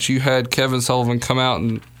match, you had Kevin Sullivan come out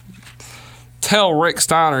and tell Rick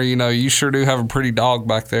Steiner, you sure do have a pretty dog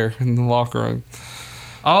back there in the locker room.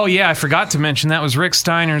 Oh, yeah, I forgot to mention that was Rick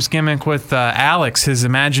Steiner's gimmick with Alex, his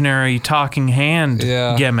imaginary talking hand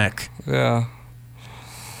gimmick. Yeah.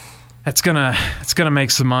 It's gonna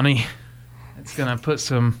make some money. It's gonna put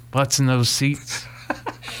some butts in those seats.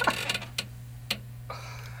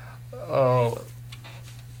 Oh.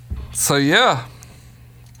 So, yeah.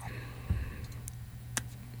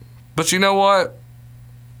 But you know what?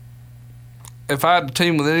 If I had to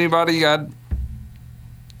team with anybody, I'd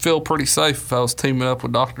feel pretty safe if I was teaming up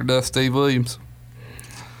with Dr. Death Steve Williams.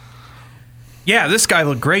 Yeah, this guy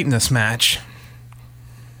looked great in this match.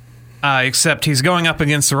 Except he's going up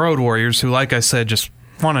against the Road Warriors, who, like I said, just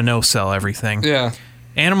want to no-sell everything. Yeah.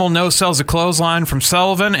 Animal no-sells a clothesline from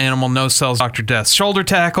Sullivan. Animal no-sells Dr. Death's shoulder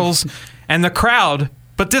tackles. And the crowd,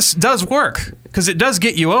 but this does work, because it does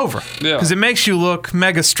get you over. Yeah. Because it makes you look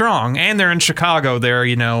mega strong. And they're in Chicago. They're,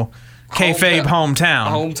 kayfabe hometown.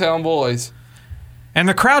 Hometown boys. And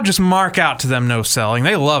the crowd just mark out to them no-selling.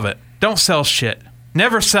 They love it. Don't sell shit.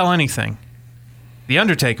 Never sell anything. The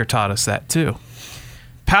Undertaker taught us that, too.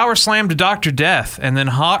 Power slam to Dr. Death, and then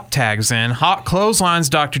Hawk tags in. Hawk clotheslines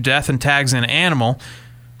Dr. Death and tags in Animal.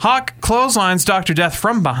 Hawk clotheslines Dr. Death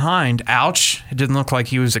from behind. Ouch. It didn't look like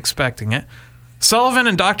he was expecting it. Sullivan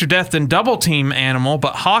and Dr. Death then double-team Animal,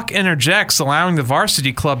 but Hawk interjects, allowing the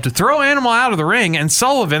Varsity Club to throw Animal out of the ring, and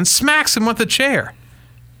Sullivan smacks him with a chair.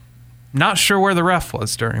 Not sure where the ref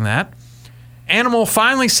was during that. Animal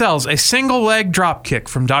finally sells a single-leg dropkick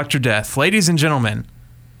from Dr. Death. Ladies and gentlemen,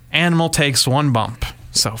 Animal takes one bump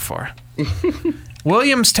so far.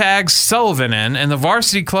 Williams tags Sullivan in, and the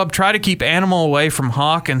Varsity Club try to keep Animal away from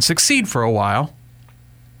Hawk and succeed for a while.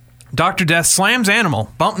 Dr. Death slams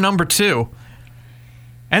Animal, bump number 2,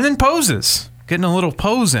 and then poses, getting a little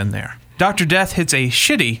pose in there. Dr. Death hits a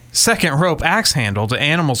shitty second rope axe handle to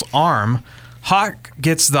Animal's arm. Hawk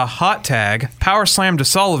gets the hot tag, power slam to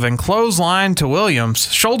Sullivan, clothesline to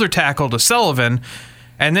Williams, shoulder tackle to Sullivan,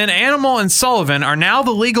 and then Animal and Sullivan are now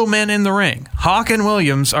the legal men in the ring. Hawk and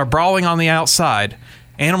Williams are brawling on the outside.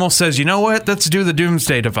 Animal says, you know what, let's do the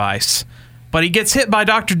Doomsday Device. But he gets hit by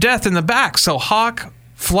Dr. Death in the back, so Hawk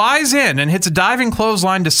flies in and hits a diving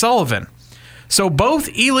clothesline to Sullivan. So both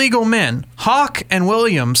illegal men, Hawk and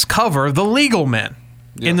Williams, cover the legal men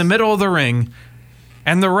in the middle of the ring,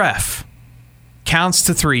 and the ref counts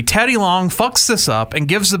to 3. Teddy Long fucks this up and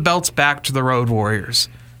gives the belts back to the Road Warriors.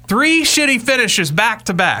 3 shitty finishes back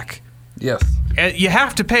to back. Yes. You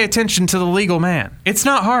have to pay attention to the legal man. It's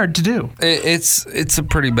not hard to do. It's a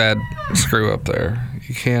pretty bad screw up there.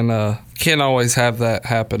 You can't always have that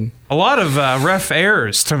happen. A lot of ref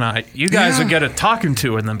errors tonight. You guys would get a talking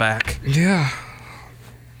to in the back. Yeah.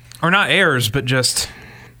 Or not errors, but just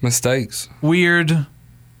mistakes. Weird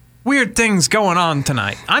things going on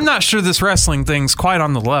tonight. I'm not sure this wrestling thing's quite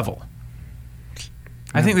on the level.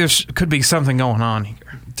 I think there could be something going on here.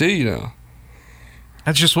 Do you know?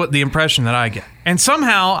 That's just what the impression that I get. And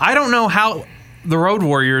somehow, I don't know how the Road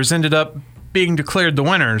Warriors ended up being declared the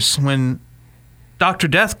winners when Dr.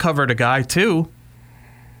 Death covered a guy, too.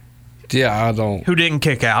 Yeah, I don't. Who didn't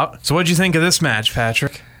kick out. So what'd you think of this match,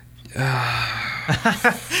 Patrick? We're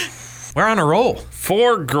on a roll.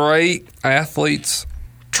 4 great athletes,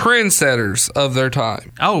 trendsetters of their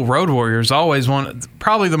time. Oh, Road Warriors always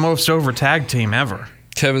probably the most over tag team ever.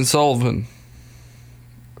 Kevin Sullivan,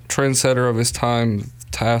 trendsetter of his time,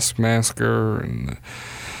 Taskmaster and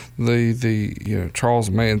the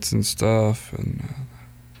Charles Manson stuff,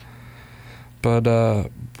 but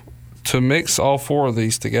to mix all 4 of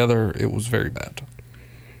these together, it was very bad.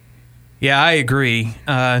 Yeah, I agree.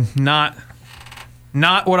 Not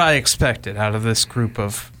what I expected out of this group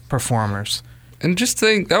of performers. And just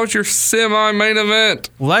think, that was your semi-main event.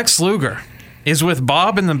 Lex Luger is with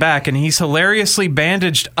Bob in the back, and he's hilariously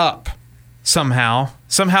bandaged up somehow.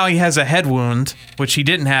 Somehow he has a head wound, which he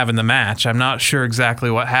didn't have in the match. I'm not sure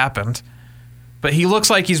exactly what happened. But he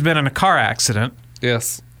looks like he's been in a car accident.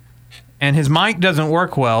 Yes. And his mic doesn't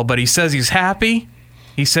work well, but he says he's happy.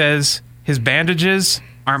 He says his bandages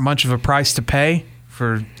aren't much of a price to pay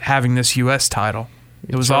for having this U.S. title.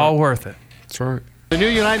 It was all worth it. That's right. The new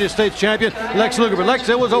United States champion, Lex Luger. But Lex,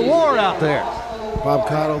 it was a war out there. Bob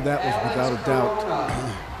Caudle, that was without a doubt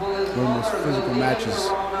one of the most physical matches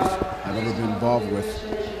I've ever been involved with.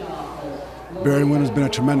 Barry Windham's been a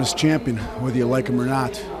tremendous champion, whether you like him or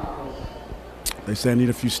not. They say I need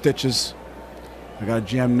a few stitches. I got a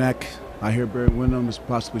jammed neck. I hear Barry Windham has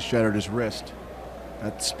possibly shattered his wrist.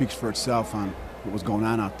 That speaks for itself on what was going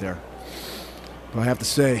on out there. But I have to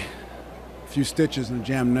say, a few stitches and a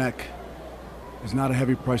jammed neck is not a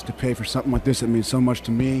heavy price to pay for something like this. It means so much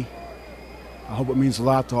to me. I hope it means a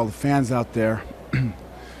lot to all the fans out there who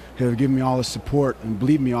have given me all this support and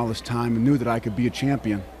believed me all this time and knew that I could be a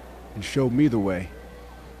champion and showed me the way.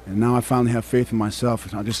 And now I finally have faith in myself,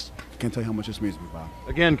 and I just can't tell you how much this means to me, Bob.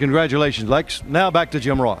 Again, congratulations, Lex. Now back to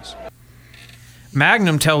Jim Ross.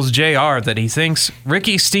 Magnum tells JR that he thinks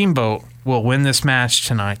Ricky Steamboat will win this match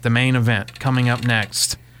tonight, the main event, coming up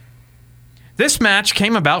next. This match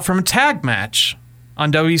came about from a tag match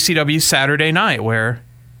on WCW Saturday Night where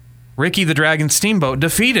Ricky the Dragon Steamboat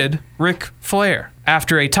defeated Ric Flair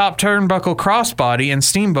after a top turnbuckle crossbody, and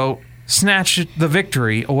Steamboat snatched the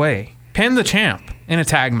victory away. Pinned the champ in a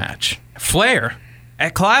tag match. Flair,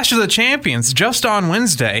 at Clash of the Champions just on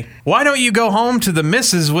Wednesday, why don't you go home to the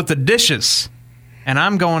missus with the dishes? And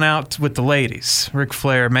I'm going out with the ladies. Ric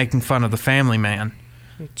Flair making fun of the family man.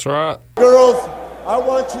 That's right. Girls, I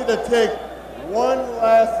want you to take one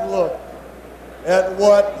last look at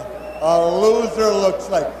what a loser looks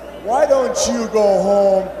like. Why don't you go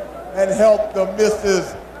home and help the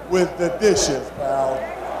missus with the dishes, pal?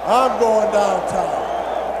 I'm going downtown.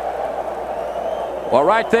 Well,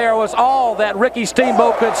 right there was all that Ricky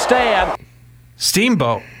Steamboat could stand.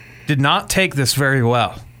 Steamboat did not take this very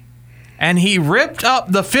well, and he ripped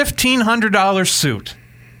up the $1,500 suit.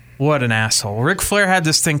 What an asshole. Ric Flair had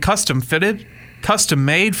this thing custom fitted, custom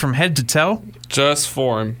made from head to toe. Just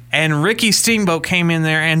for him. And Ricky Steamboat came in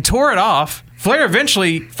there and tore it off. Flair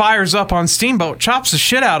eventually fires up on Steamboat, chops the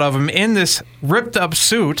shit out of him in this ripped up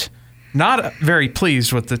suit. Not very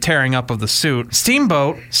pleased with the tearing up of the suit.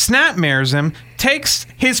 Steamboat snapmares him, takes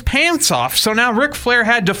his pants off, so now Ric Flair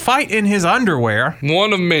had to fight in his underwear.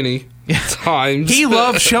 One of many times. He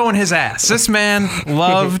loved showing his ass. This man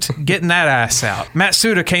loved getting that ass out.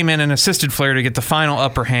 Matsuda came in and assisted Flair to get the final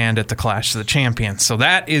upper hand at the Clash of the Champions. So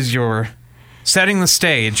that is your setting the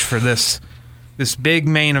stage for this big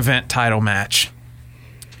main event title match.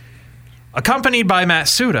 Accompanied by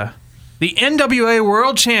Matsuda, the NWA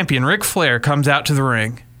World Champion Ric Flair comes out to the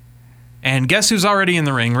ring. And guess who's already in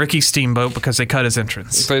the ring? Ricky Steamboat, because they cut his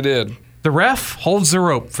entrance. They did. The ref holds the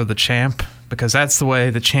rope for the champ, because that's the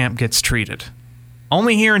way the champ gets treated.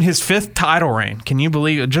 Only here in his 5th title reign. Can you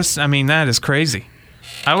believe it? That is crazy.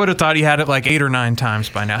 I would have thought he had it like 8 or 9 times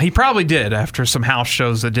by now. He probably did after some house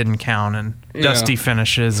shows that didn't count and dusty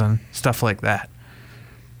finishes and stuff like that.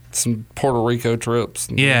 Some Puerto Rico trips.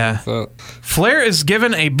 Yeah. Flair is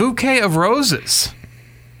given a bouquet of roses,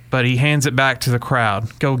 but he hands it back to the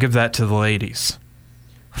crowd. Go give that to the ladies.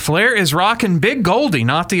 Flair is rocking Big Goldie,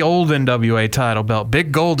 not the old NWA title belt.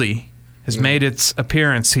 Big Goldie has made its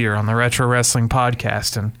appearance here on the Retro Wrestling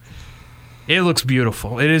Podcast, and it looks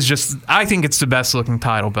beautiful. It is just, I think it's the best looking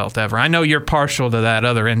title belt ever. I know you're partial to that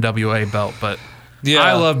other NWA belt, but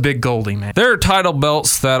I love Big Goldie, man. There are title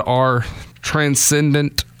belts that are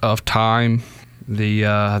transcendent of time. The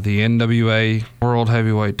NWA World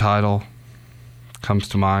Heavyweight title comes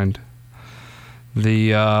to mind.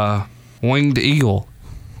 The Winged Eagle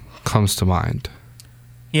comes to mind.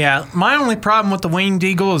 Yeah, my only problem with the Winged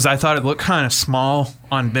Eagle is I thought it looked kind of small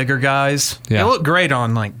on bigger guys. Yeah. It looked great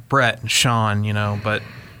on like Brett and Shawn, but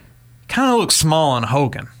kind of looked small on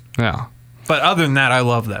Hogan. Yeah. But other than that, I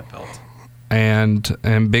love that belt.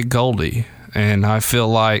 And Big Goldie. And I feel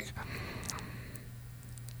like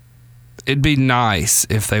it'd be nice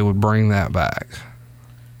if they would bring that back.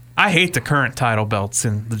 I hate the current title belts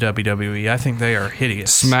in the WWE. I think they are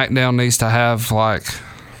hideous. SmackDown needs to have like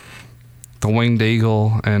the Winged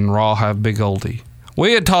Eagle, and Raw have Big Goldie.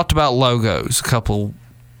 We had talked about logos a couple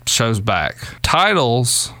shows back.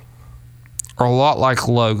 Titles are a lot like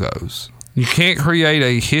logos. You can't create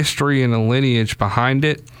a history and a lineage behind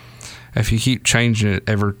it if you keep changing it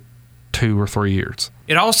every 2 or 3 years.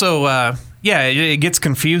 It also, it gets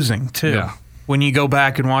confusing too. Yeah. When you go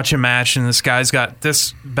back and watch a match and this guy's got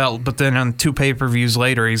this belt, but then on 2 pay-per-views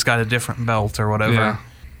later, he's got a different belt or whatever. Yeah.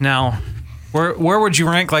 Now, where would you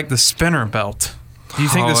rank like the spinner belt? Do you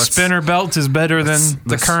think the spinner belt is better than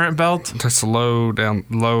the current belt? That's low down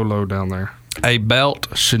there. A belt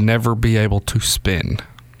should never be able to spin.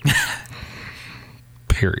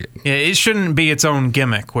 Period. Yeah, it shouldn't be its own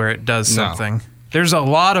gimmick where it does something. No. There's a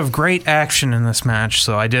lot of great action in this match,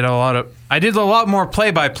 so I did a lot more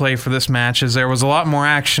play-by-play for this match, as there was a lot more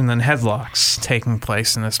action than headlocks taking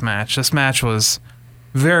place in this match. This match was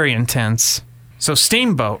very intense. So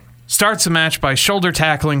Steamboat starts the match by shoulder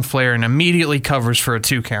tackling Flair and immediately covers for a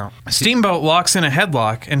 2 count. Steamboat locks in a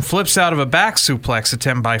headlock and flips out of a back suplex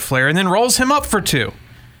attempt by Flair and then rolls him up for 2.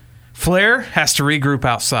 Flair has to regroup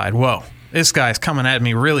outside. Whoa, this guy's coming at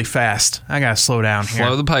me really fast. I gotta slow down here.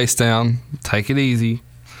 Slow the pace down. Take it easy.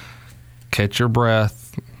 Catch your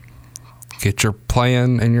breath. Get your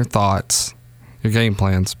plan and your thoughts, your game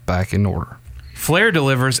plans back in order. Flair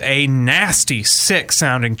delivers a nasty,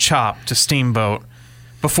 sick-sounding chop to Steamboat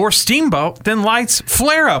before Steamboat then lights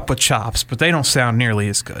Flair up with chops, but they don't sound nearly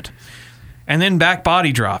as good. And then back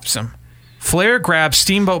body drops him. Flair grabs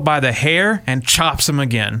Steamboat by the hair and chops him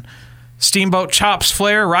again. Steamboat chops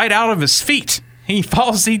Flair right out of his feet. He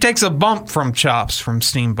takes a bump from chops from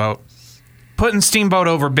Steamboat, putting Steamboat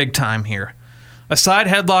over big time here. A side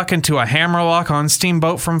headlock into a hammerlock on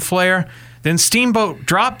Steamboat from Flair. Then Steamboat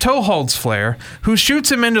drop toe holds Flair, who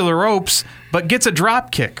shoots him into the ropes, but gets a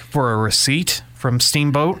drop kick for a receipt from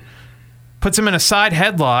Steamboat, puts him in a side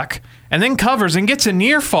headlock, and then covers and gets a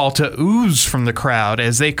near fall to ooze from the crowd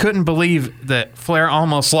as they couldn't believe that Flair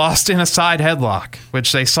almost lost in a side headlock,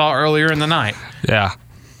 which they saw earlier in the night. Yeah.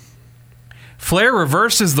 Flair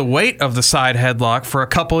reverses the weight of the side headlock for a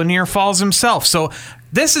couple of near falls himself. So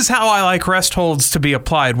this is how I like rest holds to be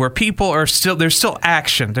applied, where people are there's still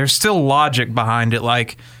action, there's still logic behind it.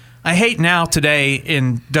 Like, I hate now today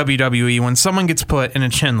in WWE when someone gets put in a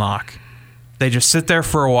chin lock. They just sit there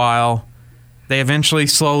for a while. They eventually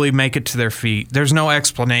slowly make it to their feet. There's no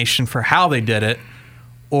explanation for how they did it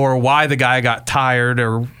or why the guy got tired,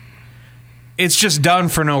 or it's just done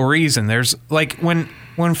for no reason. There's like when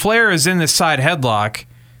Flair is in this side headlock,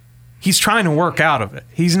 he's trying to work out of it.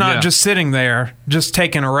 He's not just sitting there just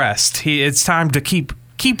taking a rest. It's time to keep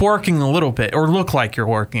working a little bit or look like you're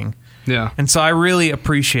working. Yeah. And so I really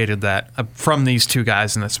appreciated that from these two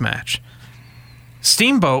guys in this match.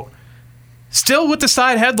 Steamboat, still with the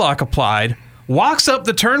side headlock applied, walks up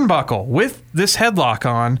the turnbuckle with this headlock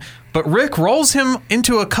on, but Rick rolls him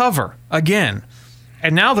into a cover again.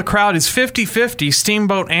 And now the crowd is 50-50,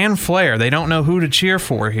 Steamboat and Flair. They don't know who to cheer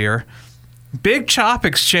for here. Big chop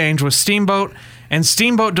exchange with Steamboat, and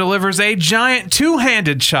Steamboat delivers a giant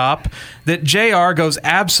two-handed chop that JR goes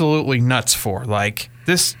absolutely nuts for. Like,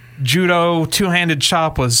 this judo two-handed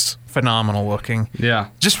chop was phenomenal looking.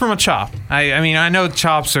 Yeah. Just from a chop. I mean, I know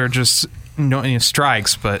chops are just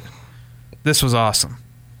strikes, but this was awesome.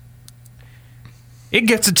 It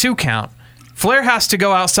gets a 2 count. Flair has to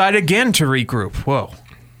go outside again to regroup. Whoa.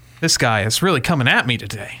 This guy is really coming at me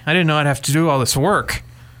today. I didn't know I'd have to do all this work.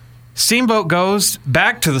 Steamboat goes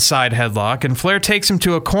back to the side headlock, and Flair takes him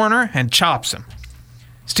to a corner and chops him.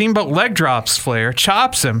 Steamboat leg drops Flair,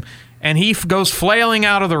 chops him, and he goes flailing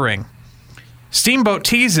out of the ring. Steamboat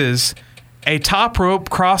teases a top rope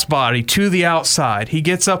crossbody to the outside. He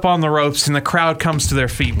gets up on the ropes, and the crowd comes to their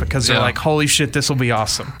feet because they're like, holy shit, this will be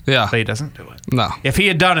awesome. Yeah. But he doesn't do it. No. If he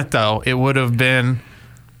had done it, though, it would have been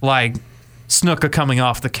like Snuka coming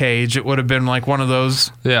off the cage. It would have been like one of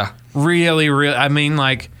those really, I mean,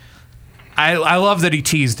 like, I love that he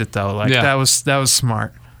teased it, though. Like, that was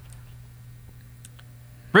smart.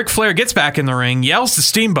 Ric Flair gets back in the ring, yells to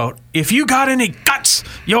Steamboat, "If you got any guts,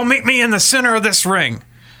 you'll meet me in the center of this ring."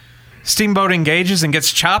 Steamboat engages and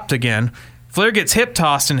gets chopped again. Flair gets hip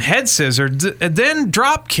tossed and head scissored, then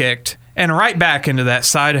drop kicked, and right back into that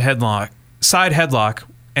side headlock,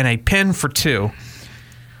 and a pin for 2.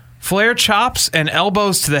 Flair chops and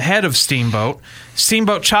elbows to the head of Steamboat.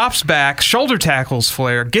 Steamboat chops back, shoulder tackles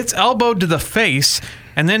Flair, gets elbowed to the face,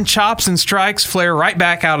 and then chops and strikes Flair right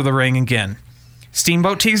back out of the ring again.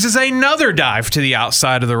 Steamboat teases another dive to the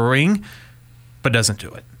outside of the ring, but doesn't do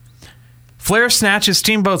it. Flair snatches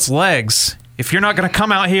Steamboat's legs. "If you're not going to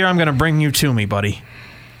come out here, I'm going to bring you to me, buddy."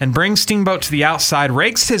 And brings Steamboat to the outside,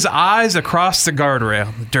 rakes his eyes across the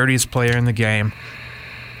guardrail, the dirtiest player in the game,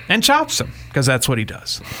 and chops him, because that's what he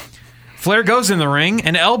does. Flair goes in the ring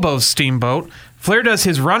and elbows Steamboat. Flair does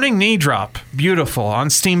his running knee drop, beautiful, on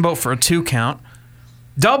Steamboat for a 2 count.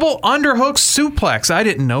 Double underhook suplex. I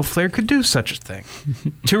didn't know Flair could do such a thing.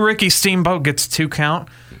 To Ricky Steamboat gets a 2 count.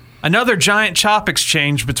 Another giant chop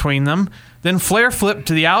exchange between them. Then Flair flipped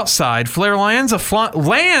to the outside. Flair lands a flying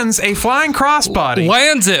crossbody.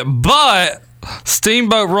 Lands it, but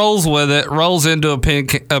Steamboat rolls with it, rolls into a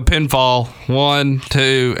pinfall. 1,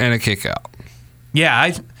 2, and a kick out.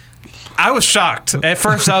 Yeah, I was shocked. At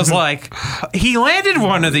first I was like, he landed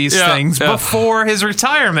one of these things before his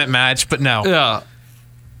retirement match, but no. Yeah.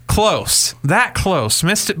 Close. That close.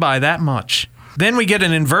 Missed it by that much. Then we get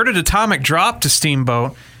an inverted atomic drop to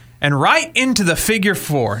Steamboat and right into the figure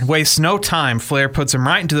 4. Wastes no time. Flair puts him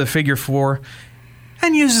right into the figure 4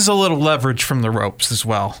 and uses a little leverage from the ropes as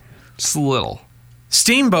well. Just a little.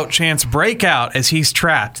 Steamboat chants break out as he's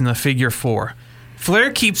trapped in the figure 4.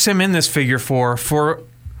 Flair keeps him in this figure 4 for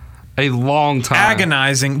a long time.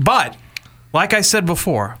 Agonizing, but like I said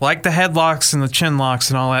before, like the headlocks and the chin locks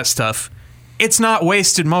and all that stuff, it's not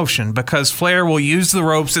wasted motion because Flair will use the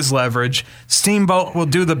ropes as leverage. Steamboat will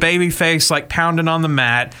do the baby face like pounding on the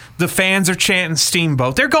mat. The fans are chanting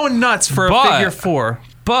Steamboat. They're going nuts for a figure 4.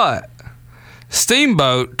 But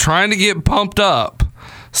Steamboat, trying to get pumped up,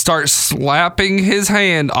 starts slapping his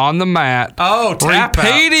hand on the mat. Oh,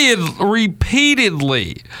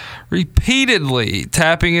 repeatedly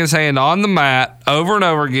tapping his hand on the mat over and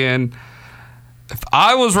over again. If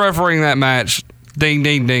I was refereeing that match, ding,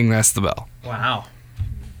 ding, ding, that's the bell. Wow.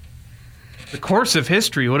 The course of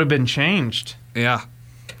history would have been changed. Yeah.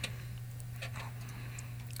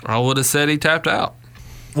 I would have said he tapped out.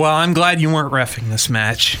 Well, I'm glad you weren't reffing this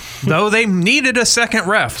match. Though they needed a second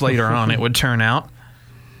ref later on, it would turn out.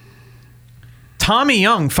 Tommy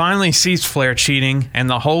Young finally sees Flair cheating, and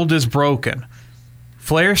the hold is broken.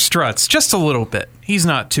 Flair struts just a little bit. He's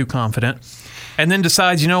not too confident. And then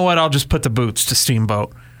decides, you know what, I'll just put the boots to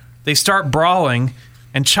Steamboat. They start brawling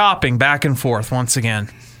and chopping back and forth once again.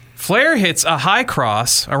 Flair hits a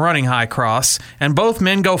running high cross, and both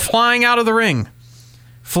men go flying out of the ring.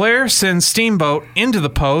 Flair sends Steamboat into the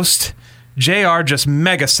post. JR just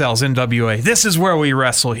mega sells NWA. This is where we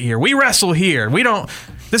wrestle here. We wrestle here. We don't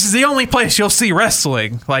This is the only place you'll see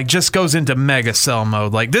wrestling. Like, just goes into mega cell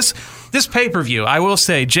mode. Like, this pay-per-view, I will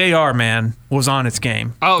say, JR, man, was on its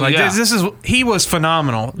game. Oh, like, yeah. He was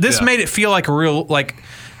phenomenal. This made it feel like a real, like,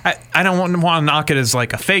 I don't want to knock it as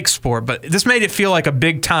like a fake sport, but this made it feel like a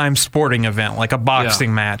big-time sporting event, like a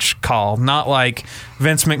boxing match call, not like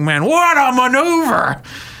Vince McMahon, what a maneuver!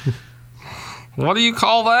 What do you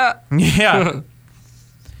call that? Yeah.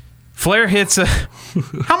 Flair hits a...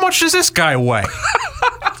 How much does this guy weigh?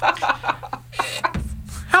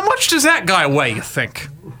 How much does that guy weigh, you think?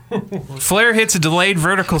 Flair hits a delayed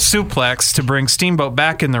vertical suplex to bring Steamboat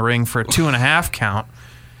back in the ring for a 2.5 count.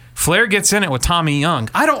 Flair gets in it with Tommy Young.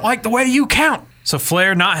 I don't like the way you count. So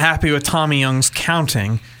Flair not happy with Tommy Young's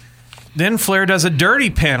counting. Then Flair does a dirty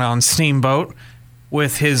pin on Steamboat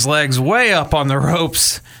with his legs way up on the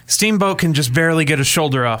ropes. Steamboat can just barely get a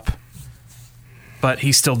shoulder up, but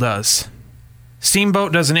he still does.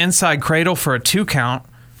 Steamboat does an inside cradle for a 2 count.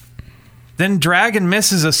 Then Dragon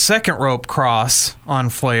misses a second rope cross on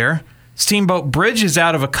Flair. Steamboat bridges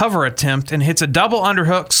out of a cover attempt and hits a double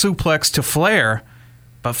underhook suplex to Flair,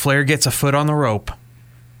 but Flair gets a foot on the rope.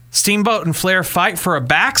 Steamboat and Flair fight for a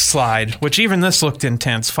backslide, which even this looked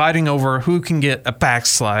intense, fighting over who can get a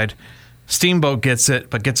backslide. Steamboat gets it,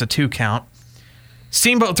 but gets a 2 count.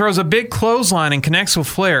 Steamboat throws a big clothesline and connects with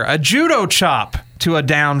Flair, a judo chop to a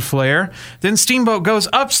down Flair. Then Steamboat goes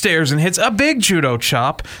upstairs and hits a big judo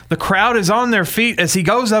chop. The crowd is on their feet as he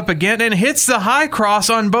goes up again and hits the high cross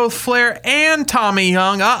on both Flair and Tommy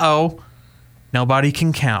Young. Uh-oh. Nobody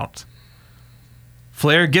can count.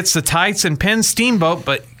 Flair gets the tights and pins Steamboat,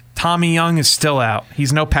 but Tommy Young is still out.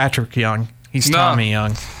 He's no Patrick Young. He's Tommy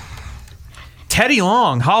Young. Teddy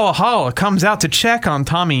Long, Holla Holla, comes out to check on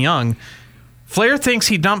Tommy Young. Flair thinks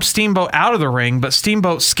he dumped Steamboat out of the ring, but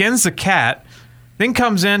Steamboat skins the cat, then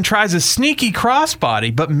comes in, tries a sneaky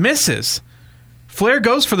crossbody, but misses. Flair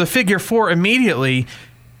goes for the figure 4 immediately,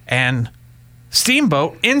 and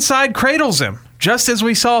Steamboat inside cradles him, just as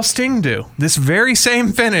we saw Sting do. This very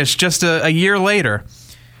same finish just a year later.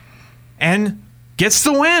 And gets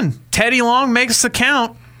the win. Teddy Long makes the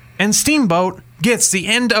count, and Steamboat gets the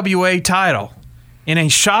NWA title in a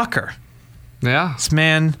shocker. Yeah. This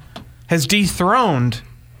man has dethroned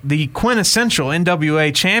the quintessential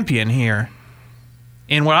NWA champion here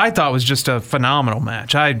in what I thought was just a phenomenal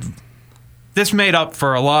match. This made up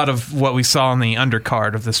for a lot of what we saw in the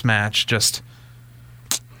undercard of this match. Just...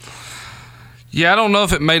 Yeah, I don't know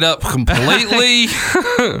if it made up completely.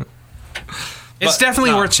 It's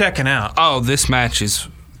definitely worth checking out. Oh, this match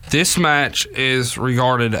is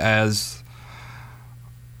regarded as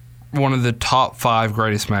one of the top 5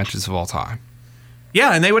 greatest matches of all time.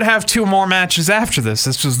 Yeah, and they would have 2 more matches after this.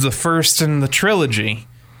 This was the first in the trilogy.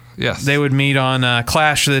 Yes. They would meet on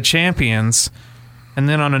Clash of the Champions, and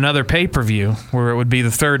then on another pay-per-view where it would be the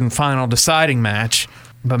 3rd and final deciding match.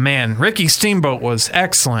 But man, Ricky Steamboat was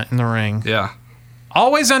excellent in the ring. Yeah.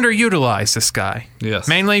 Always underutilized, this guy. Yes.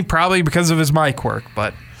 Mainly probably because of his mic work,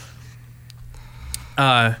 but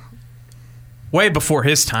way before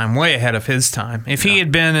his time, way ahead of his time. If he had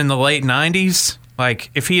been in the late 90s, like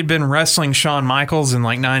if he had been wrestling Shawn Michaels in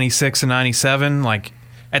like 96 and 97, like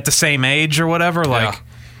at the same age or whatever, like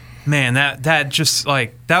man, that just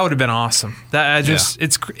like that would have been awesome.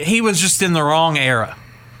 He was just in the wrong era.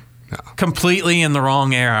 Yeah. Completely in the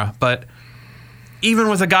wrong era, but even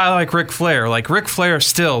with a guy like Ric Flair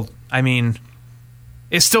still, I mean,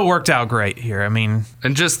 it still worked out great here. I mean...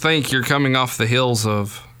 And just think, you're coming off the heels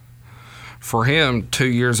of, for him, 2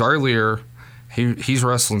 years earlier, he's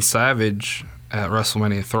wrestling Savage at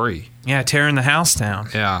WrestleMania 3. Yeah, tearing the house down.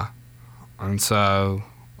 Yeah. And so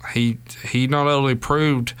he not only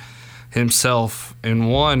proved himself in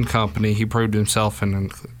one company, he proved himself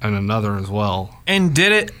in another as well. And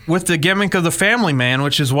did it with the gimmick of the family man,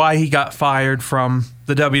 which is why he got fired from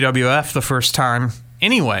the WWF the first time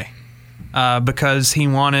anyway. Because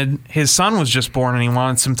his son was just born and he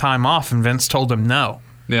wanted some time off, and Vince told him no.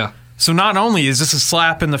 Yeah. So not only is this a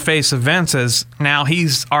slap in the face of Vince as now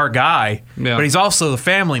he's our guy, but he's also the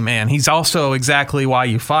family man. He's also exactly why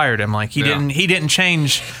you fired him. Like he didn't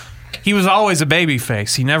change. He was always a baby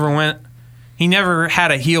face. He never had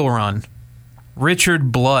a heel run.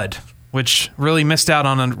 Richard Blood, which really missed out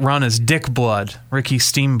on a run as Dick Blood. Ricky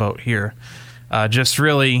Steamboat here. Just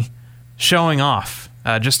really showing off.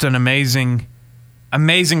 Just an amazing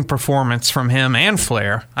performance from him and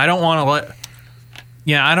Flair. I don't want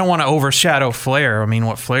to overshadow Flair. I mean,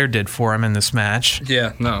 what Flair did for him in this match.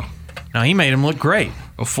 Yeah, no. No, he made him look great.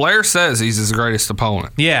 Well, Flair says he's his greatest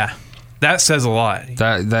opponent. Yeah, that says a lot.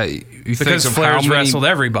 Because Flair's wrestled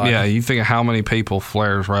everybody. Yeah, you think of how many people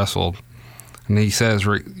Flair's wrestled, And he says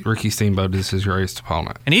Ricky Steamboat is his greatest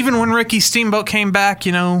opponent. And even when Ricky Steamboat came back,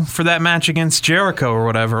 for that match against Jericho or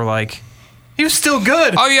whatever, he was still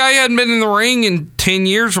good. Oh, yeah, he hadn't been in the ring in 10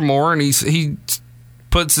 years or more, and he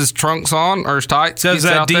puts his trunks on, or his tights, does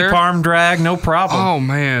that deep arm drag, no problem. Oh,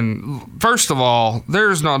 man. First of all,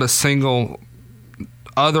 there's not a single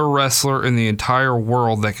other wrestler in the entire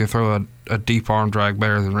world that can throw a deep arm drag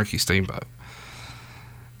better than Ricky Steamboat.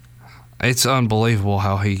 It's unbelievable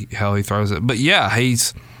how he throws it. But yeah,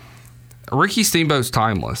 Ricky Steamboat's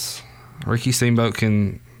timeless. Ricky Steamboat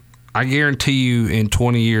can, I guarantee you, in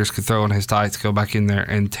 20 years could throw in his tights, go back in there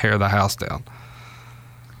and tear the house down.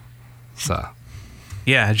 So,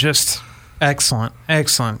 yeah, just excellent.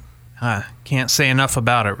 Can't say enough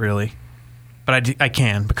about it, really. But I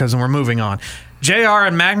can, because we're moving on. JR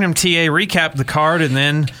and Magnum TA recap the card, and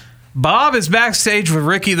then Bob is backstage with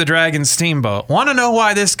Ricky the Dragon Steamboat. Want to know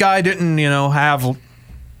why this guy didn't, have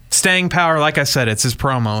staying power? Like I said, it's his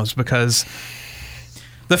promos, because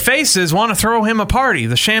the faces want to throw him a party.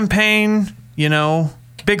 The champagne,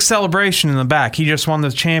 big celebration in the back. He just won the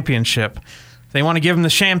championship. They want to give him the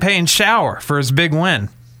champagne shower for his big win.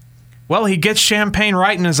 Well, he gets champagne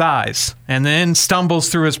right in his eyes and then stumbles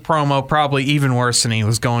through his promo probably even worse than he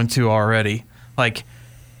was going to already. That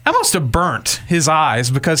must have burnt his eyes,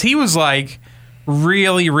 because he was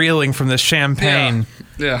really reeling from this champagne.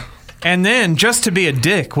 Yeah. And then, just to be a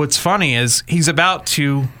dick, what's funny is he's about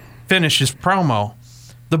to finish his promo.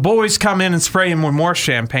 The boys come in and spray him with more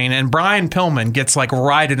champagne, and Brian Pillman gets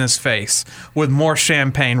right in his face with more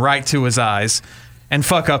champagne right to his eyes and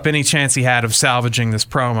fuck up any chance he had of salvaging this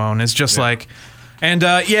promo. And it's just Ric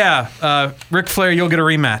Flair, you'll get a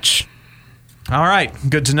rematch. All right,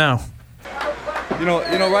 good to know.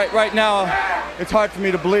 Right now, it's hard for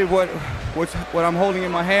me to believe what I'm holding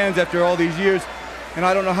in my hands after all these years, and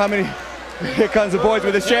I don't know how many. Here comes the boys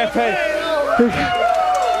with the champagne.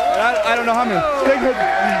 I don't know how many.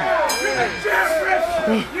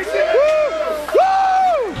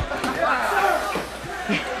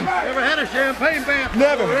 Never had a champagne band.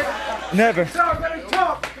 Never. Come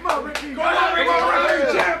on, Ricky. Come on,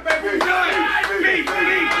 Ricky. Champ, baby.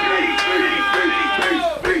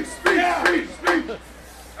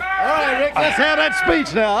 All right, Rick, let's have that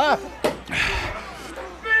speech now, huh?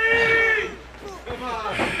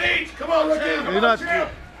 Come on, Ricky.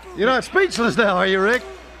 You're not speechless now, are you, Rick?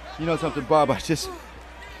 You know something, Bob? I just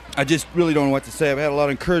really don't know what to say. I've had a lot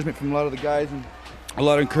of encouragement from a lot of the guys and a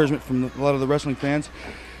lot of encouragement from a lot of the wrestling fans.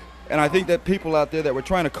 And I think that people out there that were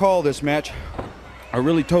trying to call this match are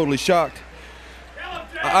really totally shocked.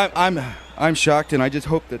 I'm shocked, and I just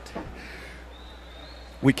hope that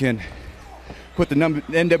we can put the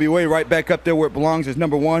NWA right back up there where it belongs as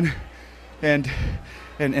number one, and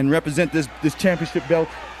represent this championship belt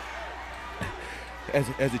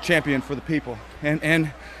as a champion for the people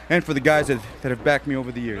and for the guys that have backed me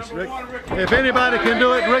over the years. Rick, if anybody can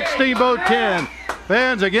do it, Rick Steamboat can.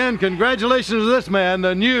 Fans, again, congratulations to this man,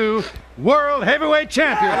 the new World Heavyweight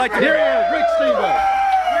Champion. Here he is, Rick Steamboat.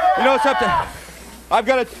 You know something? I've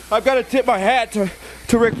got to tip my hat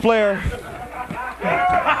to Ric Flair.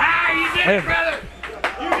 You did it, brother.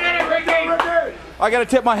 You did it, Ricky. I got to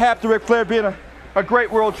tip my hat to Ric Flair being a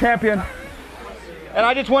great world champion. And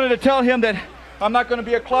I just wanted to tell him that I'm not going to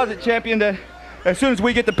be a closet champion, that as soon as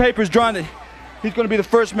we get the papers drawn, that he's going to be the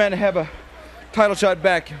first man to have a title shot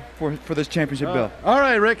back for this championship belt. All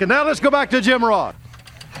right, Rick, and now let's go back to Jim Ross.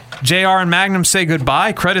 JR and Magnum say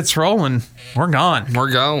goodbye. Credits rolling. We're gone.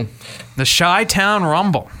 We're gone. The Chi-Town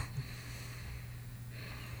Rumble.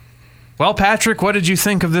 Well, Patrick, what did you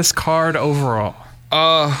think of this card overall?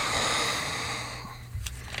 Oh,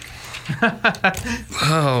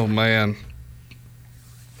 man.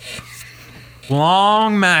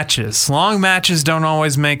 Long matches. Long matches don't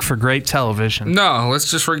always make for great television. No,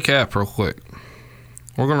 let's just recap real quick.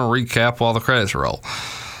 We're going to recap while the credits roll.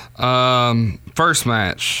 First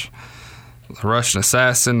match, the Russian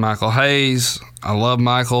Assassin, Michael Hayes. I love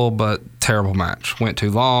Michael, but terrible match. Went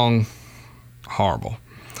too long. Horrible.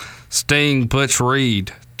 Sting, Butch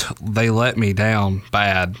Reed. They let me down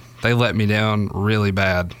bad. They let me down really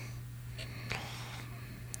bad.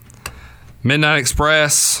 Midnight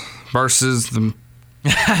Express versus the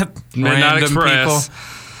Midnight Express. People.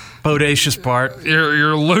 Bodacious Bart.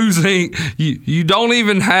 You're losing. You don't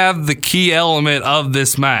even have the key element of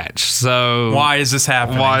this match. So why is this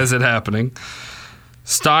happening? Why is it happening?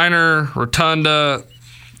 Steiner, Rotunda,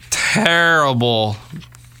 terrible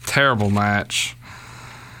match.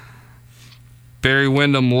 Barry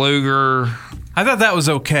Windham Luger. I thought that was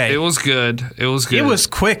okay. It was good. It was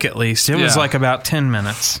quick, at least. It was like about 10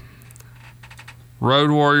 minutes.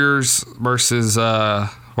 Road Warriors versus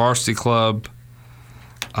Varsity Club.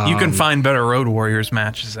 You can find better Road Warriors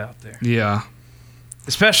matches out there. Yeah.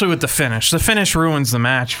 Especially with the finish. The finish ruins the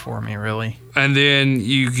match for me, really. And then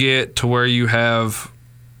you get to where you have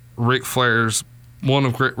one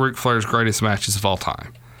of Ric Flair's greatest matches of all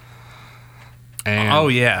time. And, oh,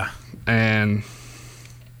 yeah. And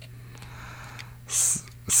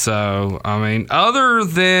so, I mean, other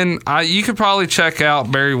than... you could probably check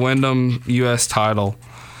out Barry Windham U.S. title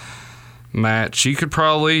match. You could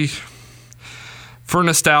probably... For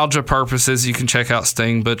nostalgia purposes, you can check out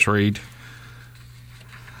Sting, Butch Reed.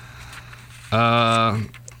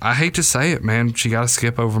 I hate to say it, man, but you got to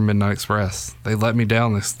skip over Midnight Express. They let me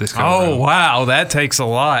down this go around. Wow, that takes a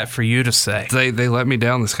lot for you to say. They let me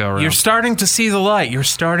down this go around. You're starting to see the light. You're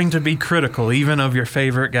starting to be critical, even of your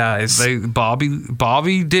favorite guys.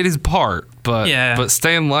 Bobby did his part, but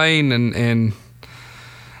Stan Lane and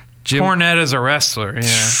Jim Cornette as a wrestler,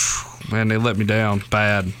 yeah. Man, they let me down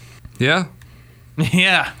bad. Yeah.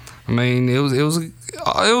 Yeah. I mean, it was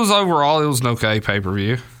overall, it was an okay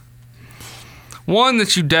pay-per-view. One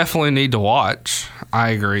that you definitely need to watch. I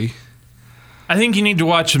agree. I think you need to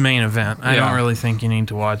watch the main event. I don't really think you need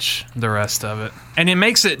to watch the rest of it. And it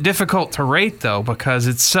makes it difficult to rate, though, because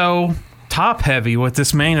it's so top-heavy with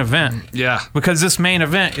this main event. Yeah. Because this main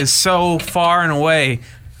event is so far and away.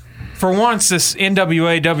 For once, this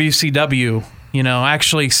NWA WCW,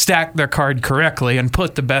 actually stacked their card correctly and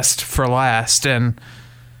put the best for last. And,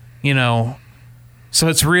 so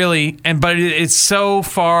it's really, but it's so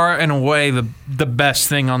far and away the best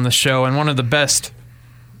thing on the show and one of the best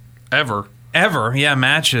ever,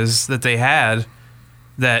 matches that they had,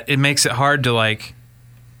 that it makes it hard to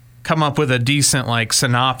come up with a decent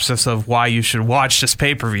synopsis of why you should watch this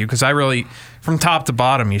pay-per-view, because I really, from top to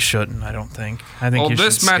bottom, you shouldn't. I don't think. I think you should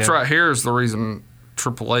this match skip. right here is the reason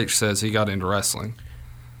Triple H says he got into wrestling.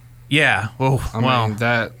 Yeah. Well, I mean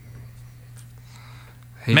that.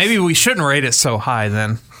 Maybe we shouldn't rate it so high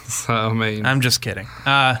then. I mean, I'm just kidding.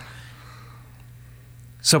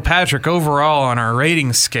 So, Patrick, overall on our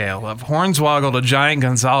rating scale of Hornswoggle to Giant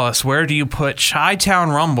Gonzalez, where do you put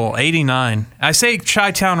Chi-Town Rumble 89? I say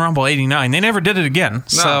Chi-Town Rumble 89. They never did it again. No.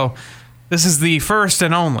 So, this is the first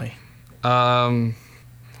and only. I'm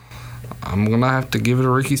going to have to give it a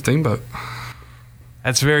Ricky Steamboat.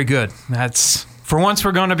 That's very good. For once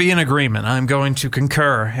we're going to be in agreement. I'm going to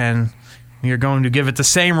concur, and you're going to give it the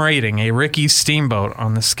same rating, a Ricky Steamboat,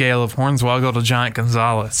 on the scale of Hornswoggle to Giant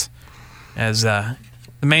Gonzalez, as the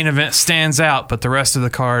main event stands out, but the rest of the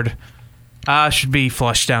card should be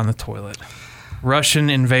flushed down the toilet. Russian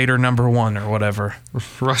Invader #1 or whatever.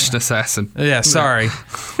 Russian Assassin. Yeah, sorry.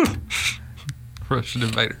 Russian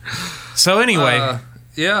Invader. So anyway,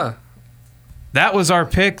 yeah. That was our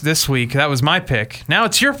pick this week. That was my pick. Now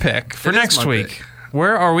it's your pick for next week. Pick.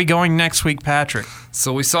 Where are we going next week, Patrick?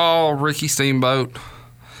 So we saw Ricky Steamboat,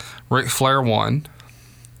 Ric Flair 1.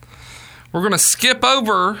 We're going to skip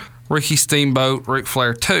over Ricky Steamboat, Ric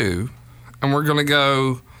Flair 2, and we're going to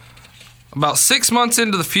go about 6 months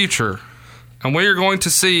into the future, and we are going to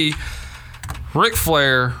see Ric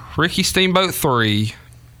Flair, Ricky Steamboat 3.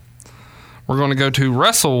 We're going to go to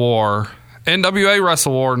Wrestle War, NWA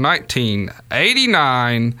Wrestle War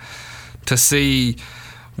 1989, to see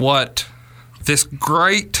what this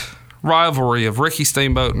great rivalry of Ricky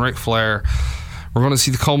Steamboat and Ric Flair, we're going to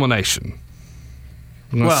see the culmination.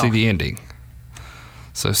 We're going to see the ending.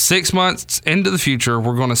 So 6 months into the future,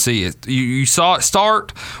 we're going to see it. You saw it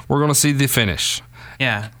start. We're going to see the finish.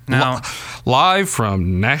 Yeah. Now, live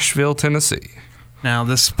from Nashville, Tennessee. Now,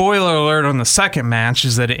 the spoiler alert on the second match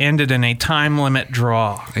is that it ended in a time limit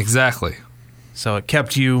draw. Exactly. So it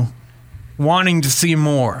kept you wanting to see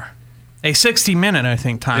more. A 60-minute, I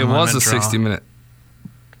think, time limit draw. It was a 60-minute.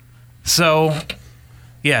 So,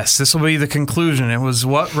 yes, this will be the conclusion. It was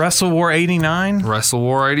what, Wrestle War 89? Wrestle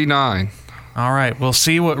War 89. All right, we'll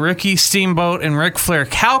see what Ricky Steamboat and Ric Flair,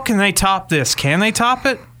 how can they top this? Can they top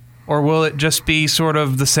it? Or will it just be sort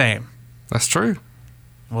of the same? That's true.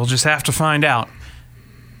 We'll just have to find out.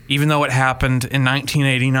 Even though it happened in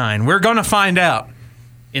 1989. We're going to find out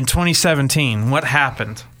in 2017 what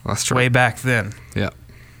happened. That's true. Way back then. Yeah.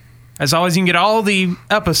 As always, you can get all the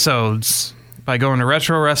episodes by going to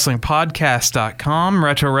RetroWrestlingPodcast.com,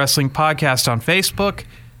 Retro Wrestling Podcast on Facebook.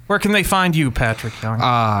 Where can they find you, Patrick Young?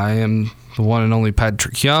 I am the one and only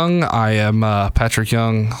Patrick Young. I am Patrick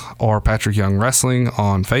Young or Patrick Young Wrestling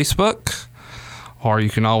on Facebook. Or you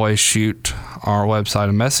can always shoot our website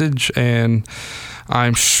a message, and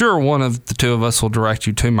I'm sure one of the two of us will direct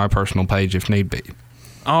you to my personal page if need be.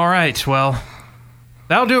 All right, well,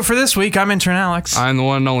 that'll do it for this week. I'm Intern Alex. I'm the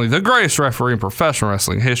one and only, the greatest referee in professional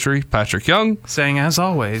wrestling history, Patrick Young. Saying, as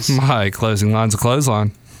always, my closing line's a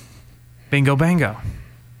clothesline. Bingo bango.